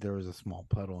notice that there was a small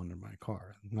puddle under my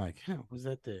car. I'm like, was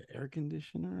that the air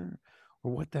conditioner,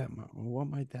 or what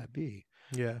might that be?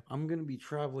 Yeah. I'm gonna be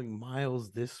traveling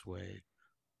miles this way.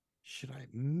 Should I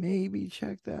maybe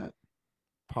check that?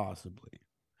 Possibly.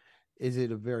 Is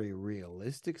it a very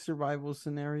realistic survival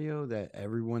scenario that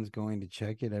everyone's going to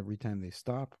check it every time they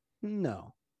stop?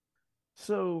 No.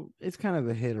 So it's kind of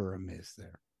a hit or a miss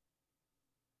there.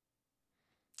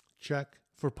 Check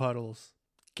for puddles.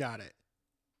 Got it.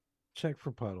 Check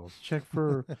for puddles. Check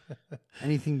for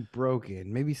anything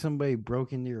broken. Maybe somebody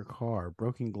broke into your car,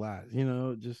 broken glass. You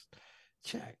know, just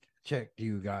check. Do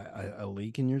you got a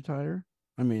leak in your tire?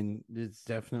 I mean, it's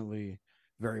definitely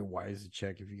very wise to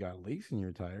check if you got leaks in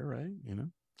your tire, right? You know,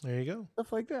 There you go.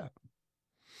 stuff like that.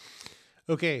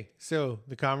 Okay, so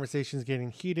the conversation's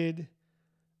getting heated.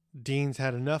 Dean's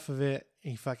had enough of it.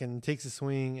 He fucking takes a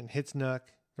swing and hits Nuck,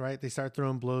 right? They start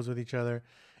throwing blows with each other.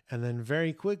 And then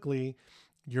very quickly,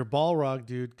 your Balrog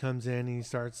dude comes in and he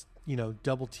starts, you know,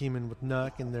 double teaming with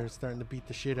Nuck, and they're starting to beat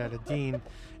the shit out of Dean.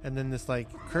 And then this like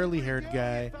curly haired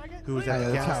guy who was at Yeah,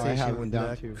 the that's gas how I have station one with down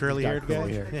Nuck. too. Curly haired He's got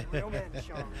guy.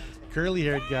 curly Curly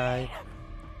haired guy.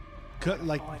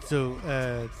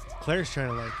 Claire's trying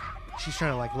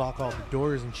to lock all the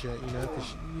doors and shit, you know,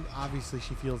 because obviously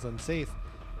she feels unsafe.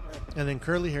 And then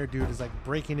curly haired dude is like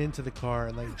breaking into the car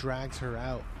and like drags her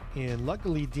out. And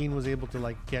luckily Dean was able to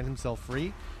like get himself free,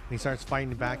 and he starts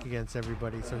fighting back against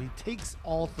everybody. So he takes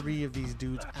all 3 of these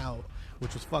dudes out,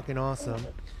 which was fucking awesome.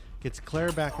 Gets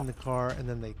Claire back in the car, and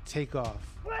then they take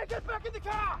off. Claire, get back in the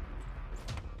car!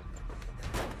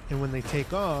 And when they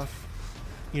take off,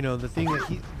 you know, the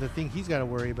thing he's got to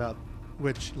worry about,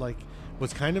 which like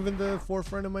was kind of in the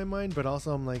forefront of my mind, but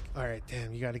also I'm like, all right,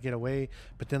 damn, you got to get away.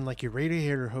 But then like your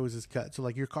radiator hose is cut, so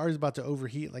like your car is about to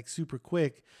overheat like super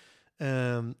quick.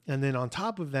 And then on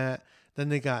top of that, then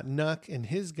they got Nuck and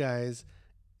his guys.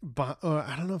 Or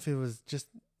I don't know if it was just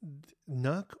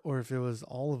Nuck or if it was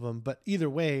all of them, but either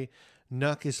way,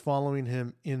 Nuck is following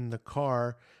him in the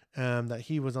car that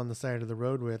he was on the side of the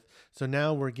road with. So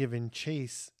now we're giving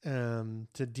chase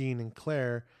to Dean and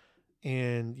Claire.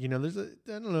 And, you know, there's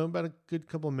about a good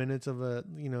couple minutes of a,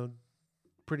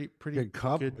 pretty Good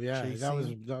cup. good Yeah, chase that was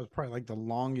scene. probably like the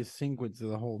longest sequence of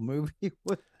the whole movie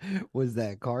was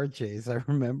that car chase. I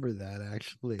remember that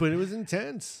actually. But it was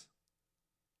intense.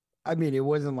 I mean, it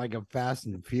wasn't like a Fast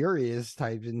and Furious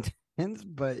type intense,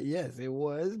 but yes, it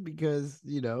was because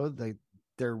like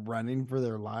they're running for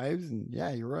their lives, and yeah,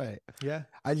 you're right. Yeah.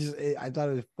 I thought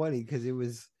it was funny because it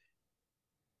was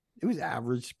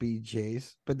average speed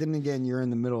chase, but then again, you're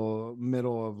in the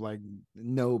middle of like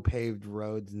no paved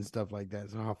roads and stuff like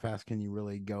that. So how fast can you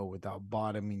really go without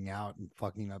bottoming out and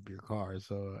fucking up your car?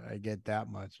 So I get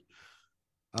that much.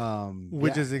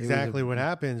 Which yeah, is exactly what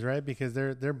happens, right? Because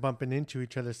they're bumping into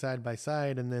each other side by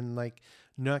side, and then like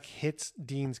Nuck hits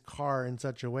Dean's car in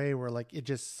such a way where like it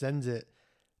just sends it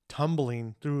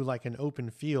tumbling through like an open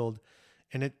field,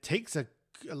 and it takes a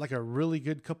really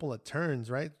good couple of turns,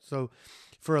 right? So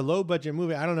for a low budget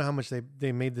movie, I don't know how much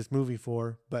they made this movie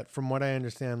for, but from what I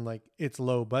understand, like it's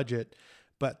low budget.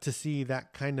 But to see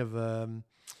that kind of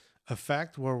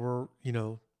effect where we're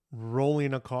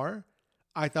rolling a car,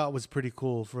 I thought was pretty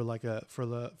cool for like a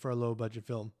low budget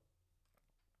film.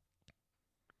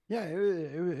 Yeah,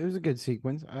 it was a good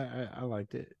sequence. I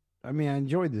liked it. I mean, I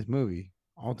enjoyed this movie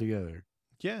altogether.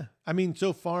 Yeah, I mean,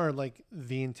 so far like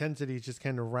the intensity is just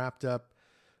kind of wrapped up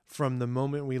from the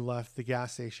moment we left the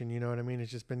gas station. You know what I mean?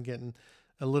 It's just been getting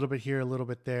a little bit here, a little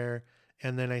bit there,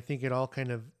 and then I think it all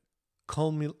kind of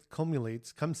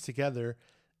comes together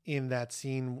in that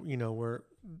scene. Where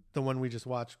the one we just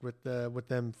watched with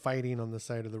them fighting on the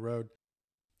side of the road.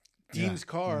 Dean's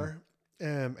car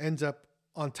ends up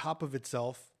on top of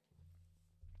itself,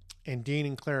 and Dean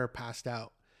and Claire are passed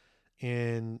out,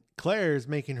 and Claire is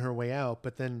making her way out,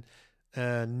 but then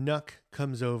Nuck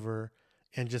comes over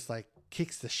and just like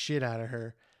kicks the shit out of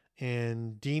her,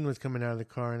 and Dean was coming out of the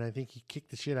car, and I think he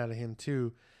kicked the shit out of him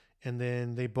too, and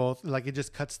then they both it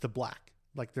just cuts to black,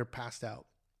 like they're passed out.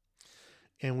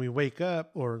 And they wake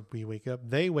up,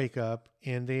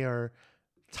 and they are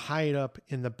tied up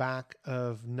in the back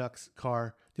of Nuck's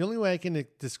car. The only way I can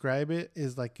describe it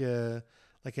is like an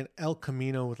El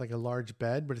Camino with like a large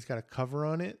bed, but it's got a cover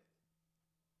on it.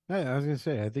 Yeah, I was gonna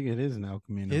say, I think it is an El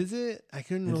Camino. Is it? I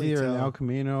couldn't It's really either tell. an El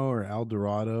Camino or El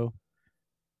Dorado.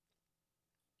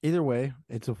 Either way,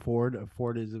 it's a Ford. A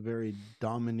Ford is a very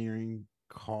domineering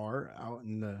car out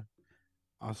in the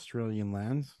Australian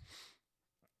lands.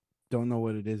 Don't know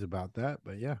what it is about that,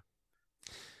 but yeah.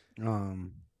 I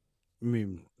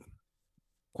mean,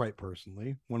 quite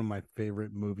personally, one of my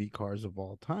favorite movie cars of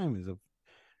all time is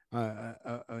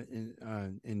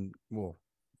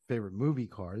favorite movie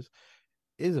cars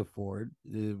is a Ford.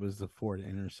 It was the Ford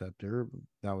Interceptor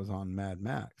that was on Mad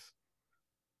Max.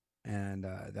 And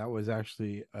that was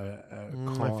actually a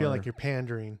car. I feel like you're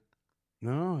pandering.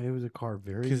 No, it was a car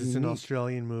very because it's an unique.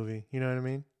 Australian movie. You know what I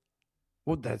mean?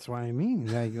 Well, that's what I mean.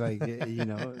 No,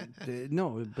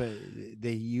 but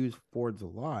they use Fords a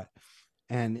lot,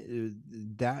 and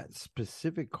that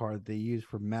specific car they use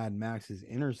for Mad Max's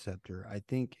Interceptor, I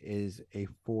think, is a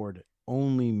Ford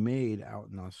only made out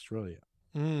in Australia.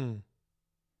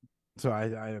 So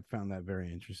I found that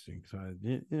very interesting. So I'm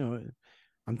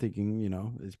thinking,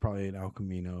 it's probably an El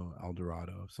Camino, El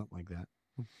Dorado, something like that.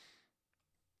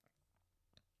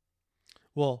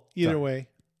 Well, either way,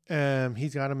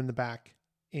 he's got him in the back,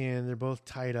 and they're both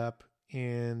tied up,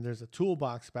 and there's a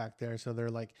toolbox back there, so they're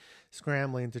like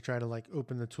scrambling to try to like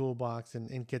open the toolbox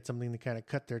and get something to kind of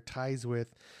cut their ties with,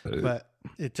 but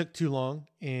it took too long,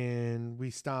 and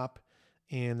we stop,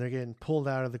 and they're getting pulled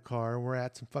out of the car. We're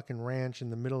at some fucking ranch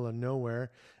in the middle of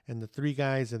nowhere, and the three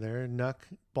guys are there: Nuck,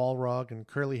 Balrog, and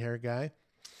Curly Hair Guy.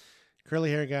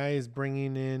 Curly Hair Guy is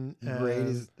bringing in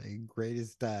greatest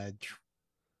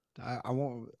I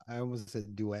almost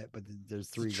said duet, but there's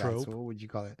three guys. So what would you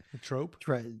call it? A trope?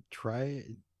 Trifecta?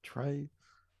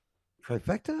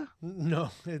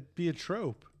 No, it'd be a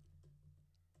trope.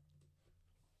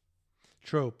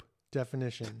 Trope,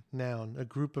 definition, noun, a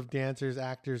group of dancers,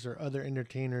 actors, or other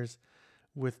entertainers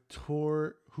who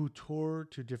tour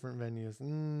to different venues.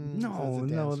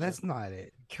 No, that's not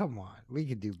it. Come on, we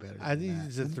could do better. I think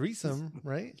it's a threesome,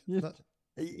 right?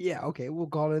 Yeah, okay, we'll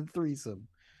call it a threesome.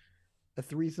 A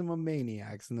threesome of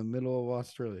maniacs in the middle of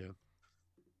Australia.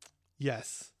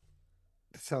 Yes.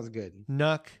 That sounds good.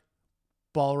 Nuck,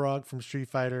 Balrog from Street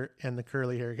Fighter, and the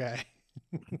curly hair guy.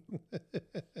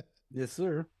 Yes,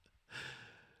 sir.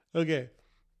 Okay.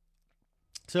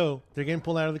 So they're getting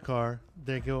pulled out of the car.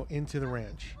 They go into the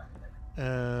ranch.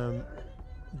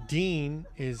 Dean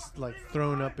is like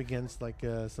thrown up against like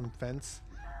some fence,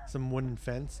 some wooden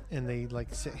fence, and they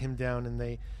like sit him down and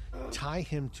they tie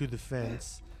him to the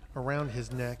fence around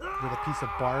his neck with a piece of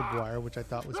barbed wire, which I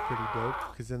thought was pretty dope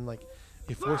because then like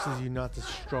it forces you not to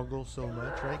struggle so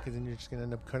much, right? Because then you're just gonna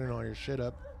end up cutting all your shit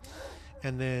up.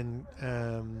 And then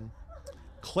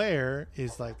Claire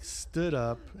is like stood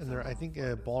up, and I think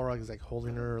Balrog is like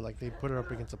holding her, or like they put her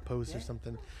up against a post or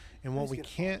something. And what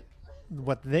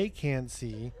they can't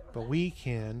see, but we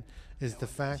can, is the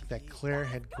fact that Claire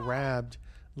had grabbed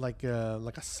like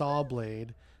a saw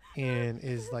blade and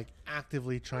is like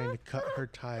actively trying to cut her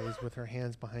ties with her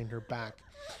hands behind her back,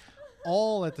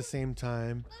 all at the same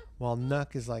time while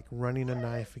Nuck is like running a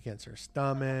knife against her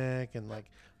stomach, and like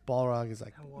Balrog is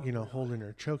like, holding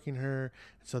her, choking her.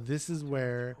 So this is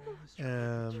where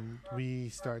we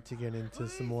start to get into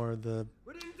some more of the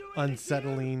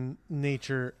unsettling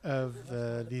nature of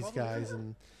these guys,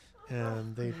 and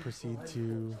they proceed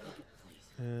to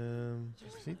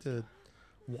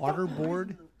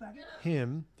waterboard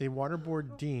him. They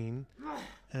waterboard Dean,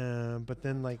 but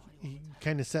then like he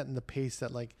kind of setting the pace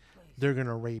that like they're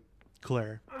gonna rape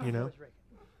Claire,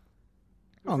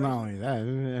 Oh, not only that. I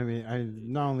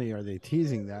mean, not only are they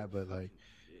teasing that, but like,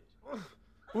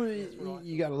 well,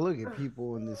 you got to look at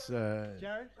people in this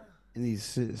in these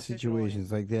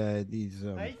situations like that. These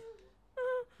I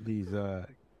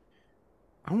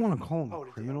don't want to call them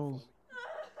criminals,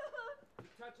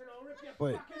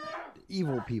 but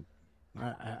evil people.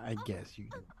 I guess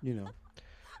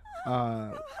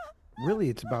really,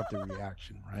 it's about the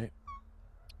reaction, right?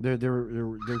 They're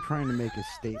trying to make a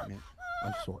statement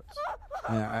of sorts.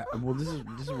 This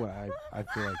is what I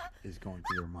feel like is going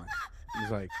through their mind.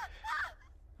 It's like,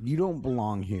 you don't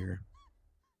belong here.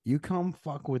 You come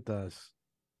fuck with us,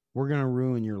 we're gonna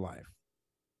ruin your life,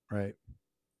 right?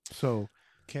 So,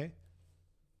 okay,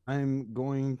 I'm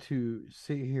going to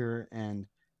sit here and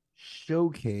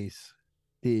showcase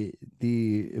the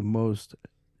most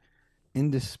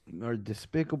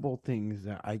despicable things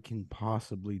that I can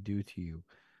possibly do to you,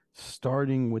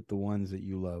 starting with the ones that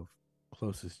you love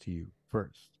closest to you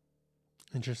first.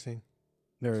 Interesting.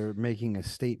 They're making a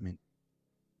statement.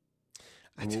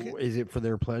 Is it for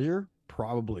their pleasure?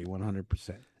 Probably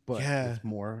 100%. But yeah,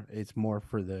 it's more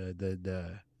for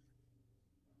the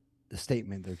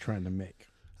statement they're trying to make.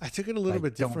 I took it a little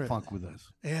bit different. Don't fuck with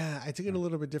us. Yeah, I took it a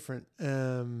little bit different.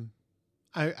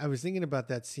 I was thinking about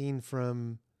that scene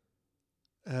from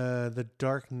The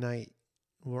Dark Knight,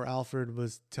 where Alfred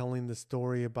was telling the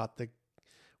story about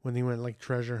when they went like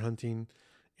treasure hunting,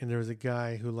 and there was a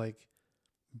guy who like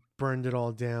burned it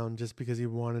all down just because he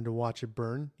wanted to watch it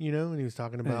burn, and he was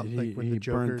talking about like when the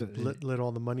Joker lit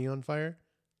all the money on fire.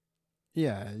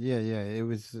 Yeah. It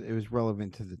was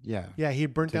relevant to the he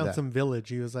burnt down some village.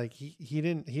 He was like he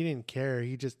didn't care.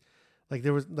 He just like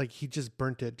there was like he just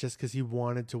burnt it just because he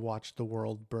wanted to watch the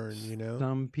world burn.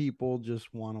 Some people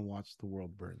just want to watch the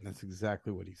world burn. That's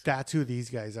exactly what he said. That's who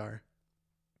these guys are.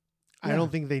 I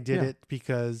don't think they did it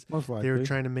because they were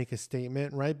trying to make a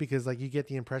statement, right? Because like you get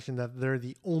the impression that they're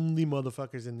the only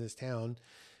motherfuckers in this town,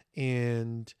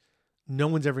 and no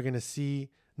one's ever going to see.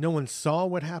 No one saw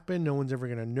what happened. No one's ever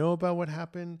going to know about what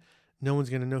happened. No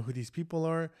one's going to know who these people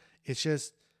are. It's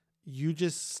just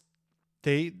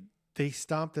they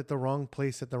stopped at the wrong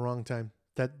place at the wrong time.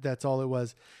 That's all it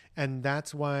was, and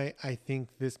that's why I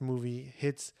think this movie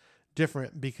hits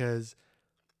different, because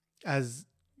as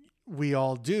we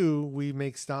all do, we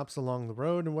make stops along the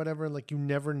road and whatever. Like you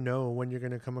never know when you're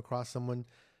going to come across someone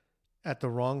at the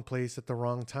wrong place at the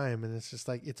wrong time. And it's just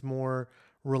like, it's more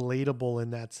relatable in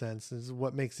that sense. This is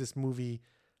what makes this movie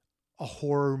a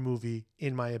horror movie,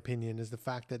 in my opinion, is the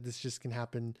fact that this just can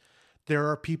happen. There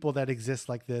are people that exist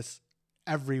like this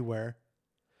everywhere.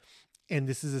 And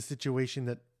this is a situation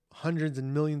that hundreds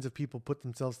and millions of people put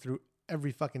themselves through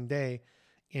every fucking day.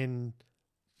 And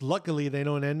luckily, they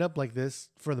don't end up like this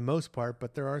for the most part,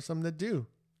 but there are some that do.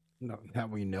 No, that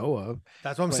we know of.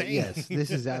 That's what I'm saying. Yes, this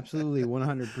is absolutely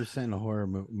 100% a horror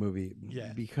movie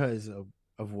because of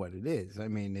what it is. I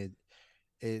mean,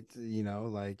 it's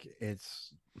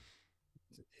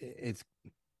it's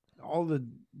all the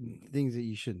things that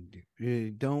you shouldn't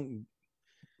do.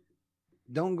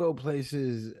 Don't go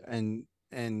places and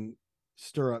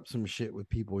stir up some shit with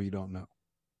people you don't know.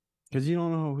 Because you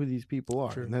don't know who these people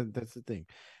are. And that's the thing.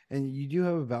 And you do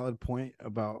have a valid point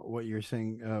about what you're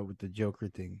saying with the Joker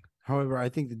thing. However, I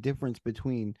think the difference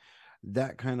between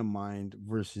that kind of mind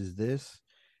versus this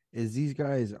is these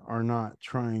guys are not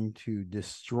trying to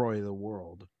destroy the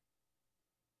world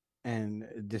and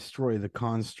destroy the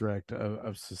construct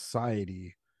of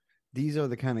society. These are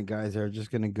the kind of guys that are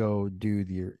just going to go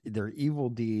do their evil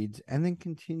deeds and then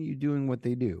continue doing what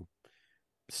they do,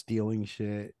 stealing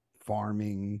shit,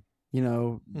 farming,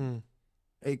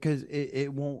 because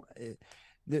it won't.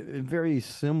 They're very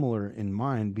similar in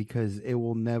mind because they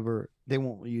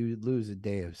won't lose a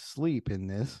day of sleep in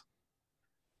this,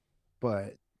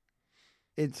 but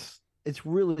it's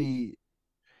really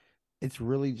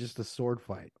just a sword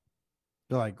fight.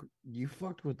 They're like, you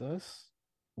fucked with us,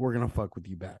 we're gonna fuck with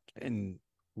you back and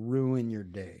ruin your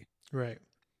day. Right.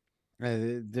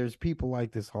 There's people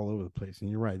like this all over the place, and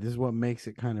you're right. This is what makes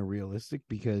it kind of realistic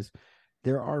because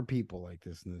there are people like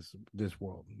this in this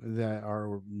world that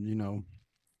are,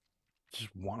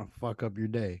 just want to fuck up your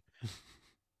day.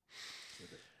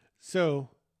 So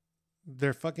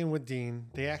they're fucking with Dean.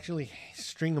 They actually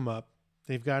string him up.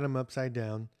 They've got him upside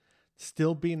down,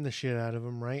 still beating the shit out of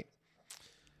him, right?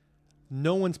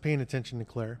 No one's paying attention to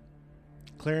Claire.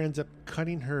 Claire ends up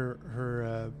cutting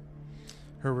her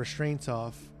restraints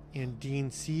off, and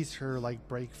Dean sees her like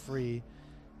break free,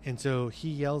 and so he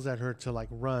yells at her to like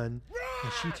run,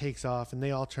 and she takes off, and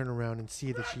they all turn around and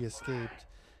see that she escaped,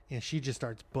 and she just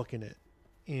starts booking it,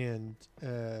 and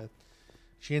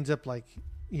she ends up like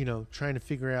trying to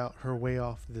figure out her way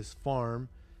off this farm,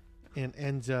 and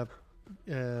ends up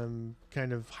kind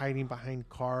of hiding behind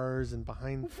cars and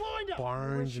behind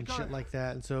barns and shit like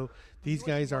that. And so these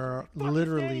guys are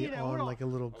literally on like a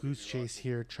little goose chase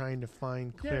here, trying to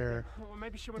find Claire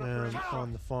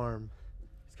on the farm.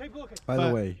 By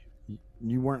the way,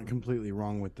 you weren't completely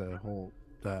wrong with the whole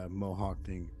mohawk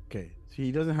thing. Okay, so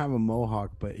he doesn't have a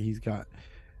mohawk, but he's got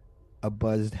a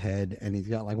buzzed head and he's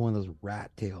got like one of those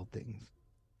rat tail things.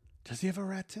 Does he have a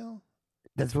rat tail?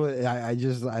 That's what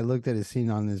I looked at his scene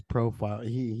on his profile.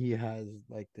 He has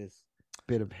like this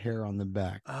bit of hair on the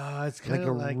back. It's kind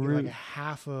of like a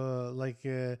half a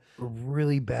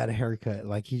really bad haircut.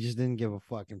 Like he just didn't give a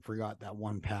fuck and forgot that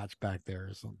one patch back there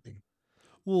or something.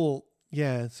 Well,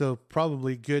 yeah. So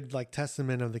probably good like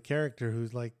testament of the character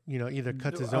who's like either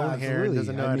cuts his own hair and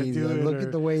doesn't know how to do it. Look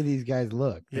at the way these guys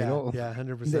look. Yeah,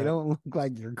 100%. They don't look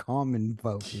like your common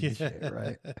folk and shit,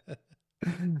 right?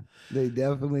 They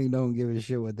definitely don't give a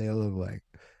shit what they look like.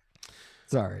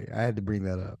 Sorry, I had to bring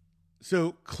that up.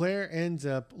 So Claire ends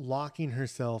up locking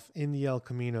herself in the El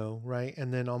Camino, right?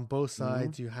 And then on both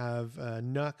sides, you have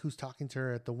Nuck, who's talking to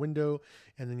her at the window,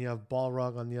 and then you have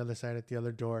Balrog on the other side at the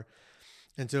other door.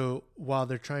 And so while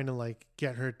they're trying to like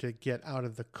get her to get out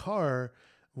of the car,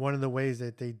 one of the ways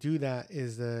that they do that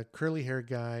is the curly hair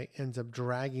guy ends up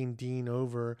dragging Dean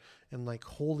over and like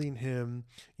holding him,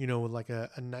 with like a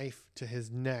knife to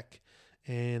his neck.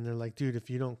 And they're like, dude, if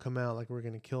you don't come out, like we're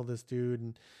going to kill this dude.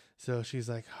 And so she's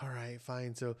like, all right,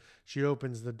 fine. So she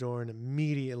opens the door and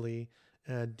immediately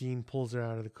Dean pulls her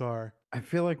out of the car. I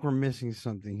feel like we're missing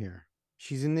something here.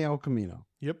 She's in the El Camino.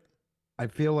 Yep. I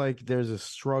feel like there's a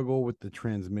struggle with the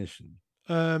transmission.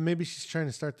 Maybe she's trying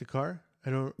to start the car. I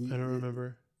don't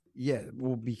remember. Yeah,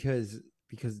 well, because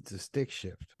it's a stick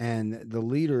shift, and the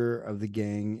leader of the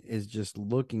gang is just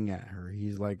looking at her.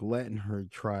 He's like letting her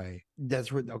try.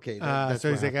 That's what. Okay. That's so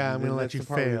he's what like, I'm gonna let you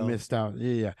fail. We missed out.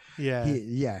 Yeah.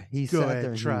 He Go sat ahead,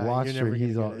 there and try. he watched her.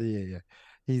 He's all, it.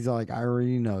 He's like, I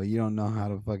already know you don't know how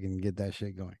to fucking get that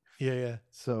shit going. Yeah.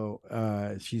 So,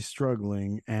 she's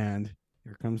struggling, and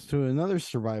here comes to another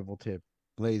survival tip,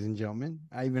 ladies and gentlemen.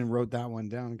 I even wrote that one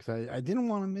down because I didn't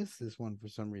want to miss this one for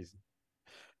some reason.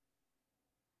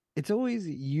 It's always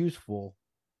useful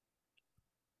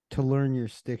to learn your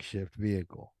stick shift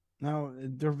vehicle. Now,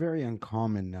 they're very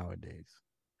uncommon nowadays.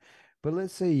 But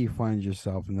let's say you find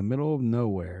yourself in the middle of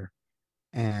nowhere,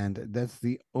 and that's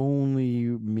the only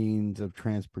means of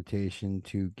transportation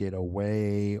to get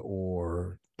away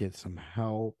or get some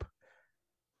help.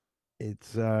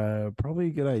 It's probably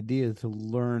a good idea to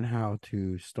learn how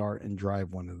to start and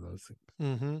drive one of those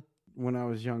things. Mm-hmm. When I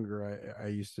was younger, I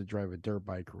used to drive a dirt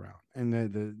bike around, and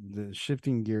the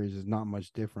shifting gears is not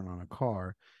much different on a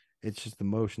car. It's just the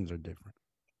motions are different.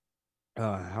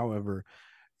 However,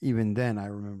 even then, I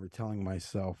remember telling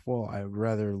myself, well, I'd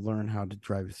rather learn how to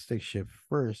drive a stick shift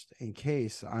first in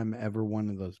case I'm ever one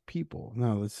of those people.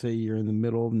 Now, let's say you're in the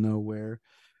middle of nowhere.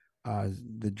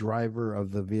 The driver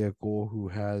of the vehicle who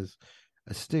has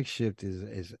a stick shift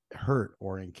is hurt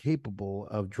or incapable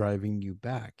of driving you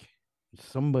back.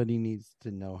 Somebody needs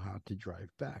to know how to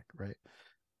drive back, right?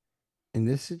 In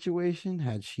this situation,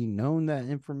 had she known that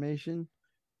information,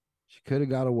 she could have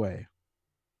got away.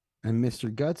 And Mr.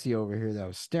 Gutsy over here that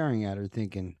was staring at her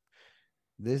thinking,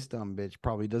 This dumb bitch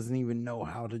probably doesn't even know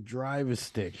how to drive a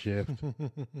stick shift.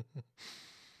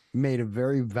 Made a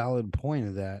very valid point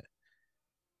of that.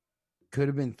 Could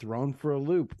have been thrown for a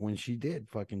loop when she did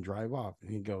fucking drive off. And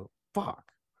he'd go,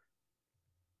 fuck.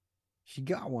 She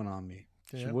got one on me.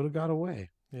 She Yeah. would have got away.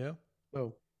 Yeah.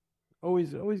 So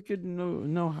always good to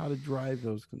know how to drive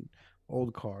those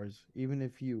old cars, even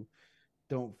if you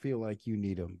don't feel like you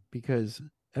need them, because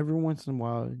every once in a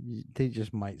while they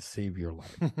just might save your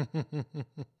life.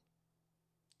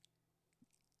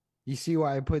 You see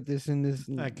why I put this in this?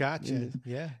 I got in you. this?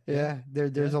 Yeah. Yeah,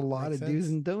 there's Yeah, a lot makes of do's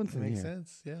sense. and don'ts in Makes here.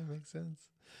 sense. Yeah, makes sense.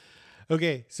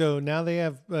 Okay, so now they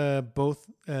have both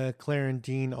Claire and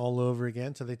Dean all over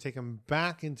again. So they take him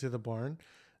back into the barn.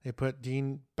 They put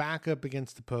Dean back up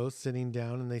against the post, sitting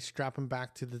down, and they strap him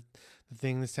back to the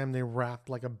thing. This time they wrapped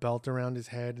like a belt around his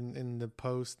head in the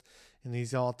post, and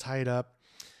he's all tied up.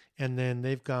 And then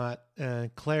they've got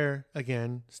Claire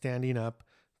again standing up,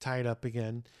 tied up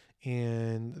again.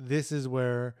 And this is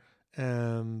where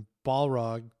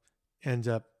Balrog ends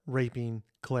up raping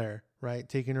Claire, right?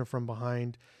 Taking her from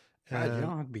behind. God, you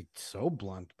don't have to be so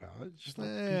blunt about it. Just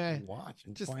let people watch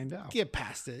and just find out. get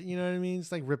past it. You know what I mean?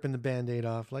 It's like ripping the Band-Aid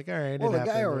off. Like, all right, Well, it the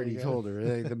happened. guy There already you go. told her.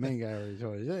 Like, the main guy already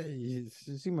told her. Hey, you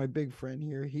see my big friend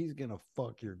here? He's gonna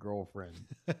fuck your girlfriend.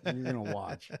 You're gonna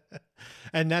watch.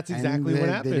 And that's And exactly what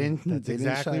happened. That's they didn't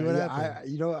exactly shut- what yeah,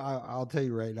 happened. I'll tell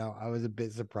you right now. I was a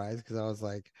bit surprised because I was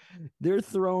like, they're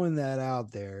throwing that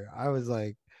out there. I was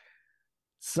like,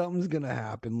 something's gonna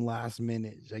happen last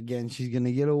minute. Again, she's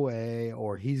gonna get away,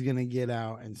 or he's gonna get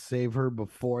out and save her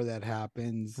before that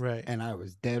happens. Right. And I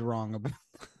was dead wrong about.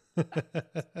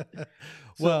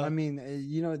 So Well, I mean,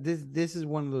 this is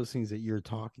one of those things that you're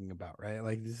talking about, right?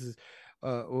 Like this is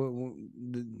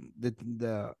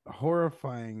the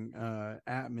horrifying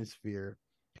atmosphere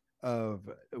of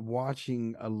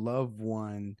watching a loved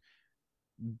one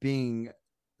being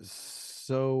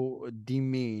so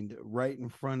demeaned right in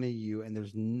front of you, and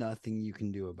there's nothing you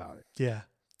can do about it. yeah,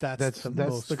 that's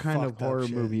That's the kind of fucked up horror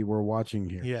shit. movie we're watching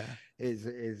here. Yeah, Is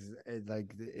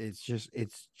like it's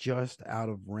just out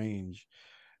of range,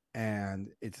 and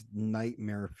it's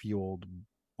nightmare fueled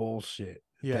bullshit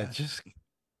yeah. that just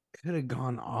could have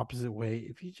gone opposite way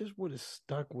if you just would have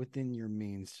stuck within your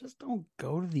means. Just don't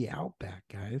go to the outback,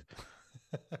 guys.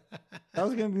 That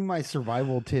was gonna be my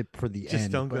survival tip for the Just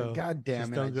end. don't but go. God damn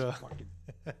Just it! don't go.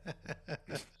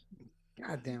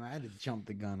 God damn it! I had to jump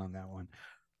the gun on that one.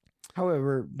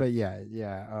 However, but yeah,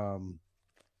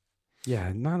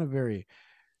 not a very,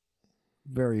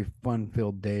 very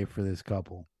fun-filled day for this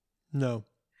couple. No.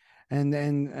 And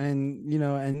you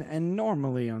know, and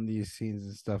normally on these scenes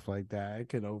and stuff like that, I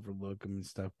could overlook them and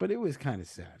stuff, but it was kind of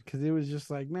sad because it was just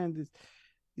like, man,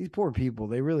 these poor people,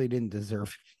 they really didn't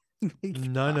deserve it.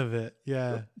 None of it.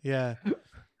 Yeah, yeah.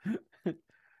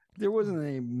 There wasn't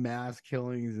any mass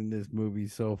killings in this movie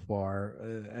so far,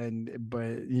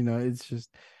 but you know, it's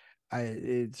just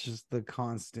the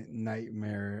constant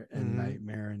nightmare and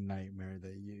nightmare and nightmare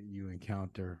that you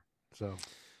encounter.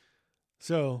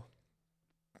 So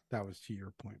that was to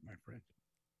your point, my friend.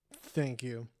 Thank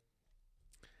you.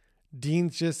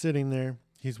 Dean's just sitting there.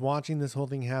 He's watching this whole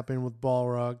thing happen with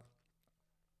Balrog.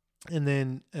 And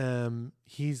then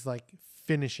he's like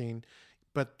finishing.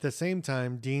 But at the same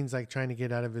time, Dean's like trying to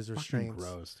get out of his restraints.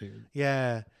 Fucking gross, dude.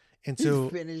 Yeah. And He's so,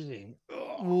 finishing.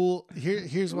 well,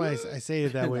 here's why I say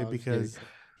it that way, No, I'm because,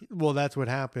 well, that's what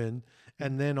happened.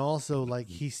 And then also, like,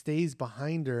 he stays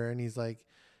behind her and he's like,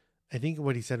 I think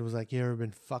what he said was like, you ever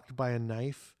been fucked by a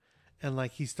knife? And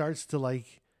like, he starts to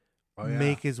like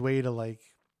make his way to like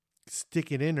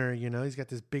stick it in her, you know, he's got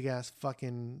this big ass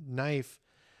fucking knife.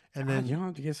 And God, then you don't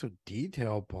have to get so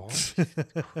detailed, Paul. Jesus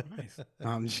Christ. No,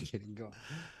 I'm just kidding.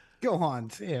 Go on,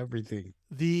 say everything.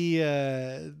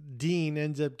 the Dean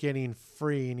ends up getting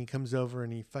free and he comes over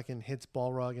and he fucking hits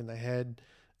Balrog in the head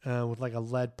with like a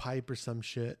lead pipe or some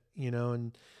shit, you know,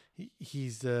 and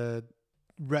he's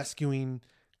rescuing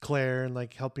Claire and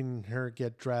like helping her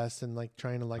get dressed and like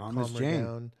trying to like Thomas calm Jane. her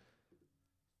down.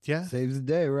 Yeah. Saves the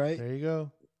day, right? There you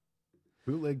go.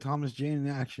 Bootleg Thomas Jane in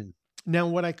action. Now,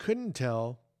 what I couldn't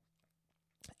tell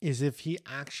is if he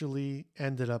actually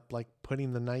ended up like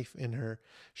putting the knife in her.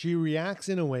 She reacts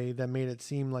in a way that made it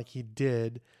seem like he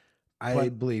did. I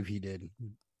believe he did.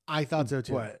 I thought so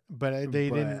too, but they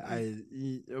didn't. I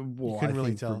couldn't really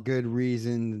think tell. for good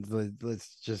reasons.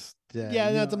 Let's just Yeah, you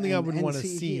that's know, something I would and wanna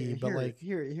see, but, like-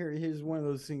 here's one of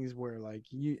those things where like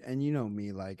you know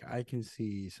me, like I can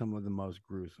see some of the most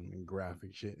gruesome and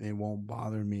graphic shit and it won't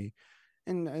bother me,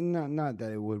 and not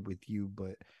that it would with you,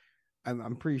 but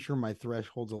I'm pretty sure my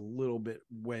threshold's a little bit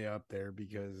way up there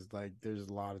because like there's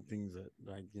a lot of things that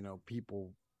like, you know,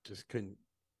 people just couldn't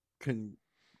couldn't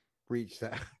reach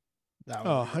that. That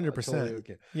Oh, would be 100%. totally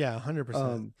okay. Yeah,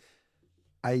 100%.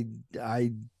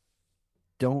 I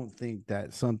don't think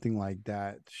that something like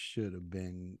that should have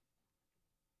been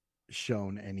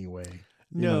shown anyway.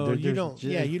 No, you there's don't.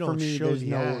 Yeah, you for don't me, show there's the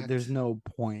no there's act. no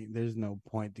point. There's no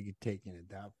point to taking it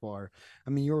that far. I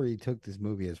mean, you already took this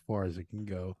movie as far as it can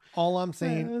go. All I'm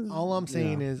saying, it's- all I'm you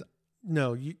saying know. is,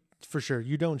 no, you for sure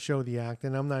you don't show the act,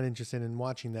 and I'm not interested in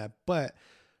watching that. But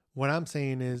what I'm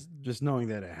saying is, Just knowing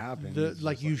that it happened. the it's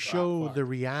like just you "Ah, show fuck." the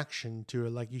reaction to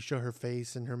it, like you show her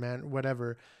face and her man,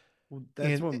 whatever. Well,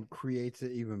 that's and- what creates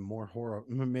it even more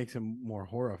makes it more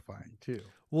horrifying too.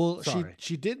 Well, Sorry.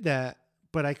 she did that,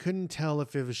 but I couldn't tell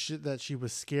if it was that she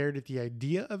was scared at the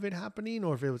idea of it happening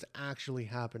or if it was actually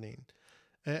happening.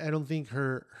 I don't think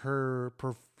her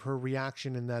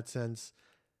reaction in that sense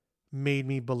made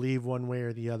me believe one way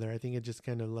or the other. I think it just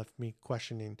kind of left me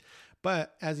questioning.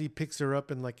 But as he picks her up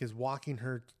and like is walking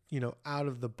her, out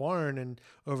of the barn and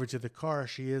over to the car,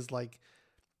 she is like,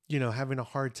 having a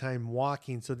hard time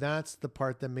walking. So that's the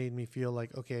part that made me feel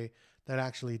like, okay, that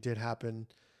actually did happen.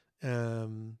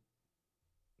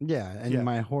 Yeah, and Yeah.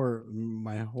 my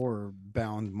horror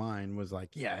bound mind was like,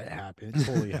 yeah, it happened. It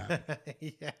totally happened.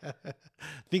 Yeah.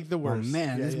 Think the Oh worst.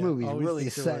 man, Yeah, this yeah. movie's Always really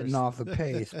think the setting worst. off the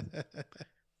pace.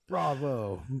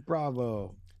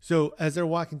 Bravo. So as they're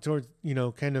walking towards,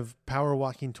 kind of power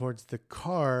walking towards the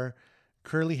car,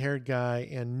 curly haired guy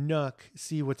and Nuck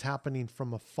see what's happening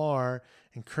from afar,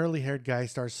 and curly haired guy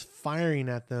starts firing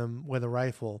at them with a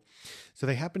rifle. So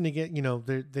they happen to get,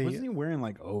 they Wasn't he wearing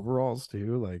like overalls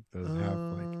too? Like those have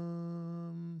like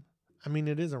I mean,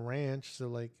 it is a ranch, so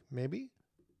like maybe.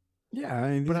 yeah, I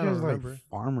mean these but I don't guys are like remember.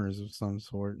 farmers of some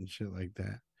sort and shit like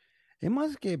that. It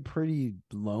must get pretty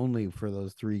lonely for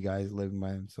those three guys living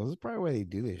by themselves. That's probably why they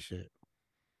do this shit.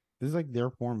 This is like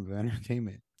their form of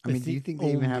entertainment. I It's mean, do the you think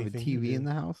they even have only a thing to TV in do.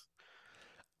 the house?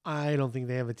 I don't think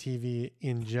they have a TV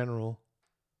in general.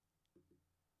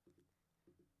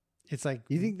 It's like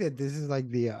You think that this is like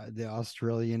the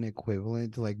Australian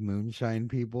equivalent to like moonshine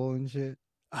people and shit?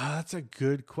 that's a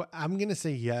good question. I'm gonna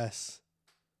say yes.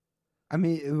 I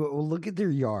mean, well, look at their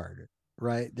yard,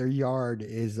 right? Their yard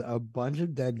is a bunch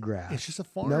of dead grass, It's just a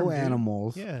farm. no dude.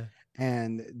 animals, Yeah.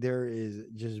 and there is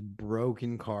just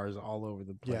broken cars all over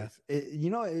the Yeah.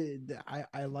 place.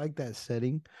 I like that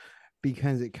setting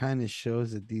because it kind of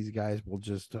shows that these guys will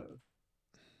just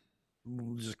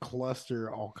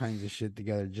cluster all kinds of shit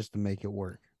together just to make it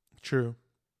work, True.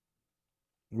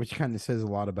 which kind of says a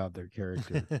lot about their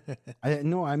character.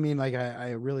 I mean, like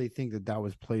I really think that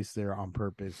was placed there on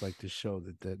purpose, like to show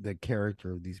that the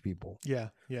character of these people. Yeah.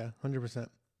 100%.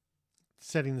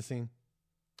 Setting the scene.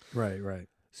 Right.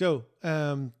 So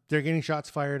they're getting shots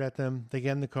fired at them. They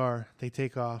get in the car. They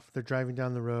take off. They're driving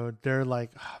down the road. They're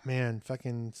like, oh, man,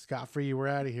 fucking scot-free. We're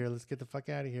out of here. Let's get the fuck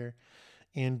out of here.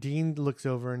 And Dean looks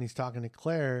over and he's talking to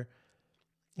Claire.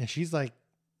 And she's like,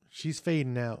 she's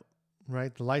fading out,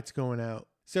 right? The light's going out.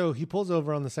 So he pulls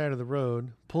over on the side of the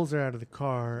road, pulls her out of the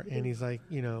car, and he's like,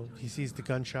 he sees the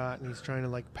gunshot and he's trying to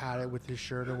like pat it with his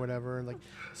shirt or whatever and like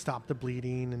stop the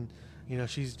bleeding. And,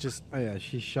 she's just, Oh yeah,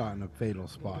 she's shot in a fatal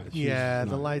spot. She's yeah,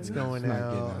 the not- light's it's going not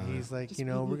out. getting out. He's like,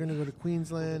 we're going to go to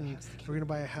Queensland and we're going to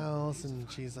buy a house. And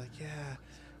she's like, yeah.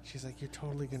 She's like, you're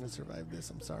totally going to survive this.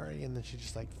 I'm sorry. And then she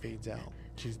just like fades out.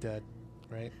 She's dead.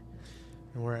 Right.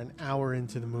 And we're an hour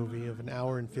into the movie of an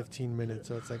hour and 15 minutes.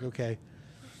 So it's like, okay,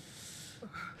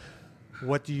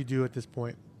 what do you do at this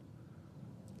point?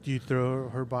 Do you throw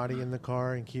her body in the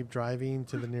car and keep driving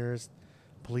to the nearest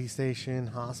police station,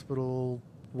 hospital,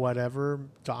 whatever,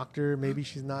 doctor? Maybe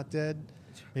she's not dead.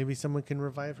 Maybe someone can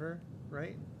revive her,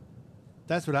 right?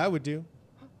 That's what I would do.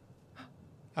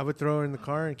 I would throw her in the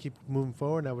car and keep moving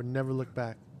forward, and I would never look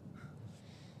back.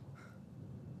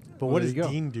 But Well, what there does you go.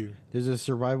 Dean do? There's a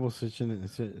survival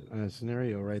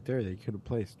scenario right there. They could have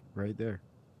placed right there.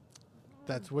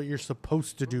 That's what you're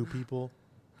supposed to do, people.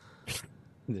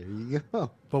 There you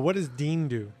go. But what does Dean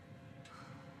do?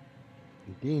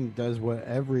 Dean does what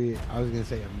I was gonna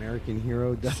say American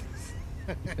hero does.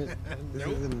 This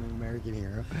isn't an American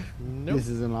hero. Nope. This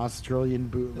is an Australian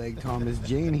bootleg Thomas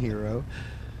Jane hero.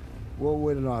 What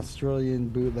would an Australian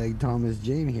bootleg Thomas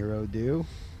Jane hero do?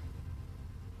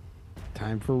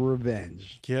 Time for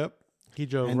revenge. Yep. He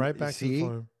drove And right back to the see?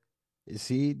 farm.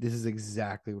 See, this is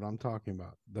exactly what I'm talking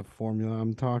about. The formula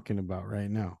I'm talking about right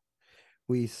now.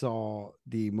 We saw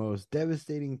the most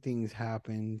devastating things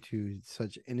happen to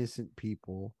such innocent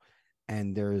people,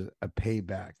 and there's a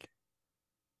payback.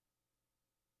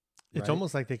 It's right?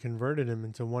 almost like they converted him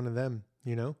into one of them,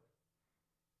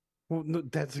 Well, no,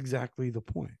 that's exactly the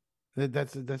point.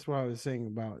 That's what I was saying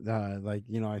about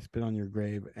I spit on your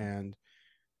grave, and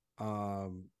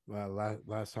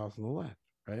last house on the left,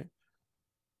 right?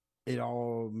 It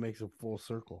all makes a full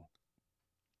circle.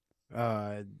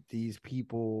 These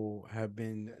people have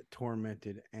been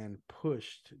tormented and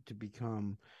pushed to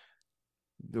become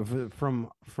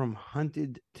from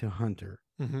hunted to hunter,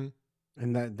 Mm-hmm.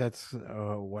 and that's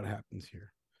what happens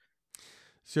here.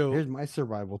 So Here's my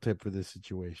survival tip for this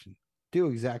situation: do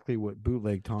exactly what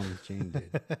Bootleg Thomas Jane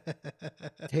did.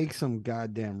 Take some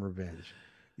goddamn revenge.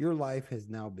 Your life has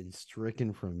now been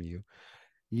stricken from you.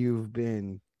 You've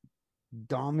been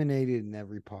dominated in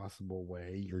every possible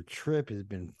way. Your trip has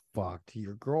been fucked.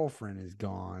 Your girlfriend is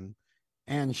gone,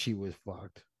 and she was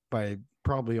fucked by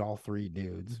probably all three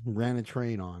dudes. Ran a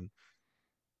train on.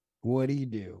 What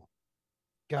do?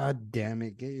 God damn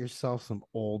it. Get yourself some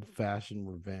old fashioned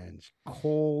revenge.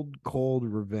 Cold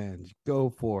revenge. Go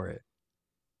for it.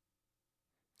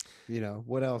 You know,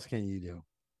 what else can you do?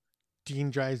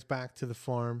 Dean drives back to the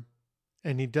farm,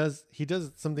 and he does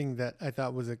something that I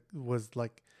thought was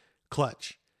like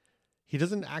clutch. He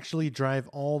doesn't actually drive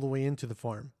all the way into the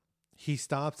farm. He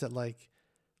stops at like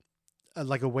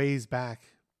a ways back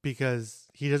because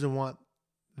he doesn't want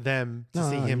them to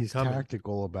see him he's coming.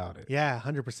 tactical about it. Yeah,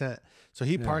 100%. So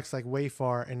he parks like way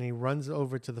far, and he runs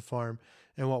over to the farm.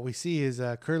 And what we see is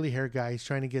a curly hair guy. He's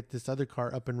trying to get this other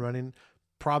car up and running,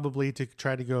 probably to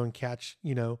try to go and catch,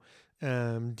 Dean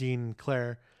and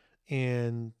Claire.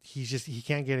 And he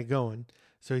can't get it going.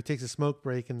 So he takes a smoke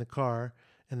break in the car,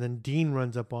 and then Dean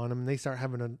runs up on him, and they start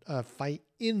having a fight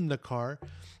in the car.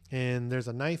 And there's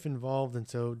a knife involved, and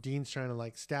so Dean's trying to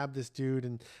like stab this dude,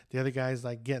 and the other guy's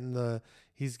like getting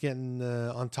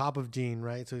on top of Dean,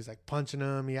 right? So he's like punching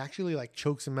him. He actually like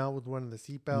chokes him out with one of the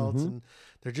seatbelts, and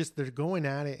they're going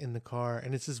at it in the car,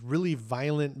 and it's this really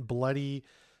violent, bloody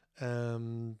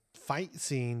fight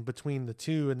scene between the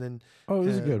two. And then it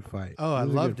was a good fight. I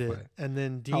loved it. Fight. And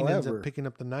then Dean ends up picking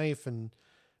up the knife and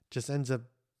just ends up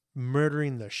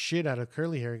murdering the shit out of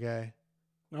curly hair guy.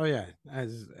 Oh yeah,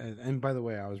 and by the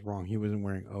way, I was wrong. He wasn't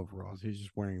wearing overalls. He was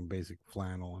just wearing basic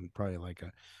flannel and probably like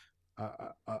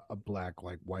a black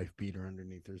like wife beater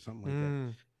underneath or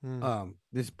something like that.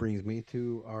 This brings me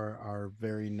to our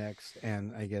very next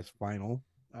and I guess final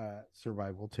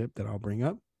survival tip that I'll bring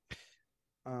up.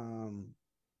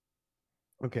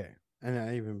 Okay, and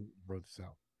I even wrote this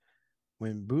out.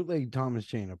 When Bootleg Thomas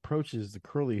Jane approaches the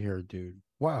curly hair dude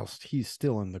whilst he's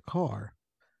still in the car,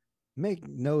 make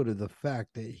note of the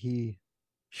fact that he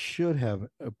should have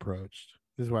approached.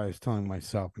 This is why I was telling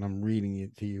myself, and I'm reading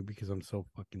it to you because I'm so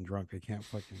fucking drunk. I can't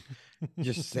fucking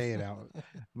just say it out.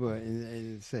 But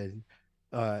it said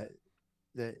that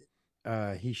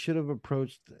he should have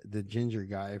approached the ginger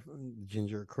guy,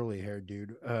 ginger curly hair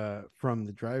dude, from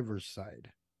the driver's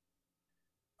side, /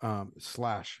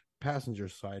 passenger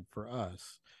side for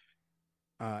us,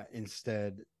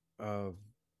 instead of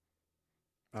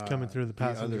coming through the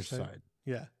passenger other side.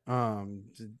 Yeah.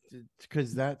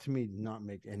 Because that to me did not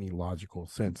make any logical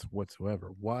sense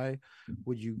whatsoever. Why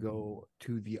would you go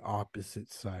to the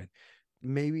opposite side?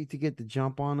 Maybe to get the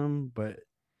jump on him, but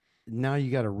now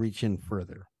you got to reach in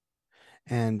further.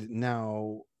 And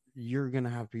now you're going to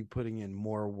have to be putting in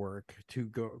more work to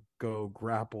go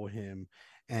grapple him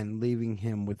and leaving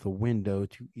him with a window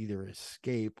to either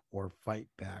escape or fight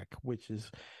back, which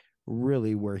is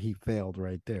really where he failed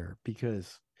right there.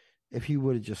 Because if he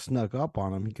would have just snuck up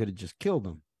on him, he could have just killed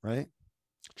him, right?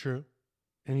 True.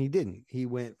 And he didn't. He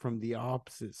went from the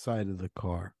opposite side of the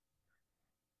car.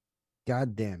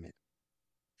 God damn it.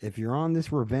 If you're on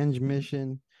this revenge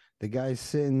mission, the guy's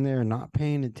sitting there not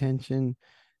paying attention,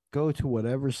 go to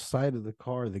whatever side of the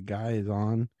car the guy is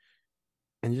on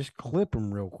and just clip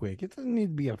him real quick. It doesn't need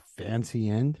to be a fancy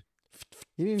end.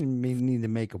 You didn't need to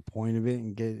make a point of it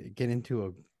and get into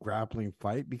a grappling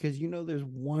fight because there's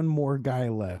one more guy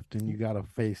left and you got to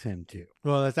face him too.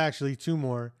 Well, that's actually two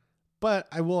more, but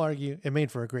I will argue it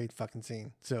made for a great fucking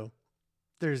scene. So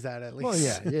there's that at least. Well,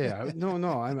 yeah.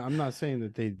 No, I'm not saying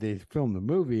that they filmed the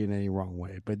movie in any wrong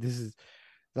way, but this is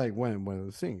like one of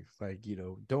those things. Like,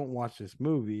 don't watch this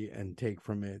movie and take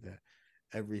from it that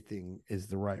everything is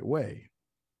the right way.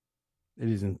 It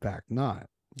is in fact not.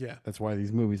 Yeah. That's why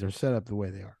these movies are set up the way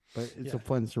they are. But it's a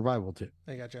fun survival tip.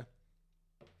 I gotcha.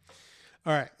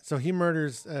 All right. So he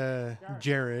murders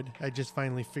Jared. I just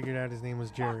finally figured out his name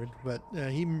was Jared. But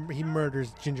he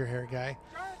murders ginger hair guy,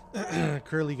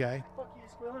 curly guy. What the fuck are you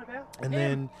squealing about?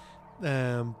 And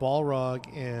then Balrog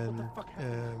and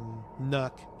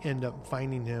Nuck end up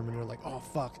finding him. And they're like, oh,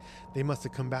 fuck. They must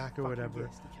have come back or whatever.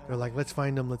 They're like, let's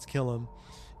find him. Let's kill him.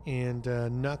 And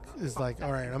Nuck is like,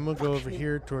 all right, I'm going to go over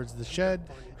here towards the shed.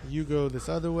 You go this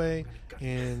other way.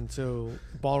 And so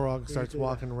Balrog starts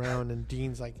walking around, and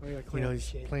Dean's like,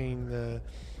 he's playing the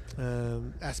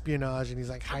espionage, and he's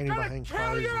like hiding behind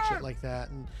cars and shit like that.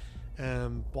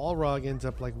 And Balrog ends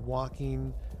up like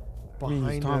walking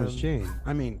behind Thomas him. Jane.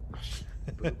 I mean,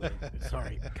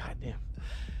 sorry, goddamn.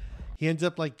 He ends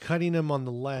up like cutting him on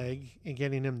the leg and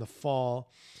getting him to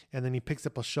fall. And then he picks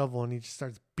up a shovel and he just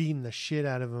starts beating the shit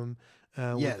out of him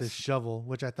with this shovel,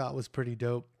 which I thought was pretty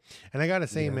dope. And I got to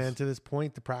say, man, to this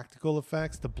point, the practical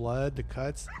effects, the blood, the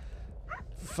cuts,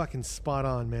 fucking spot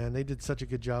on, man. They did such a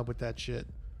good job with that shit.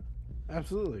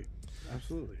 Absolutely. Well,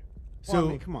 So, I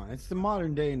mean, come on. It's the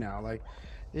modern day now. Like,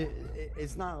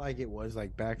 it's not like it was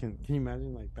like back in, can you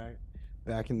imagine like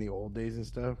back in the old days and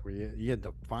stuff where you had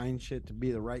to find shit to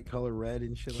be the right color red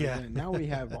and shit like that. Now we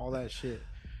have all that shit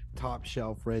top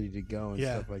shelf ready to go and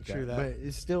stuff like that. But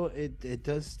it's still it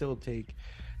does still take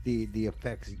the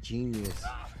effects genius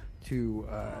to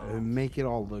make it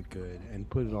all look good and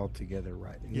put it all together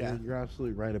right. And you're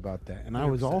absolutely right about that. And 100%. I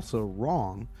was also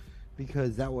wrong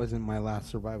because that wasn't my last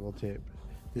survival tip.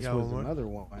 This was another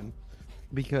one,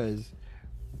 because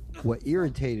what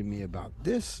irritated me about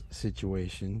this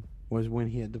situation was when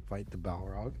he had to fight the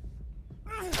Balrog.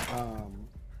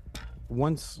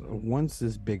 Once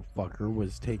this big fucker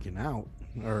was taken out,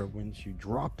 or when she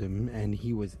dropped him and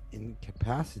he was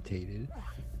incapacitated,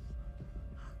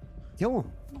 kill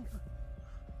him.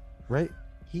 Right?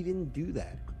 He didn't do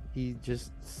that. He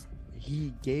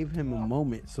gave him a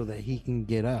moment so that he can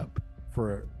get up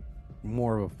for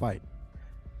more of a fight.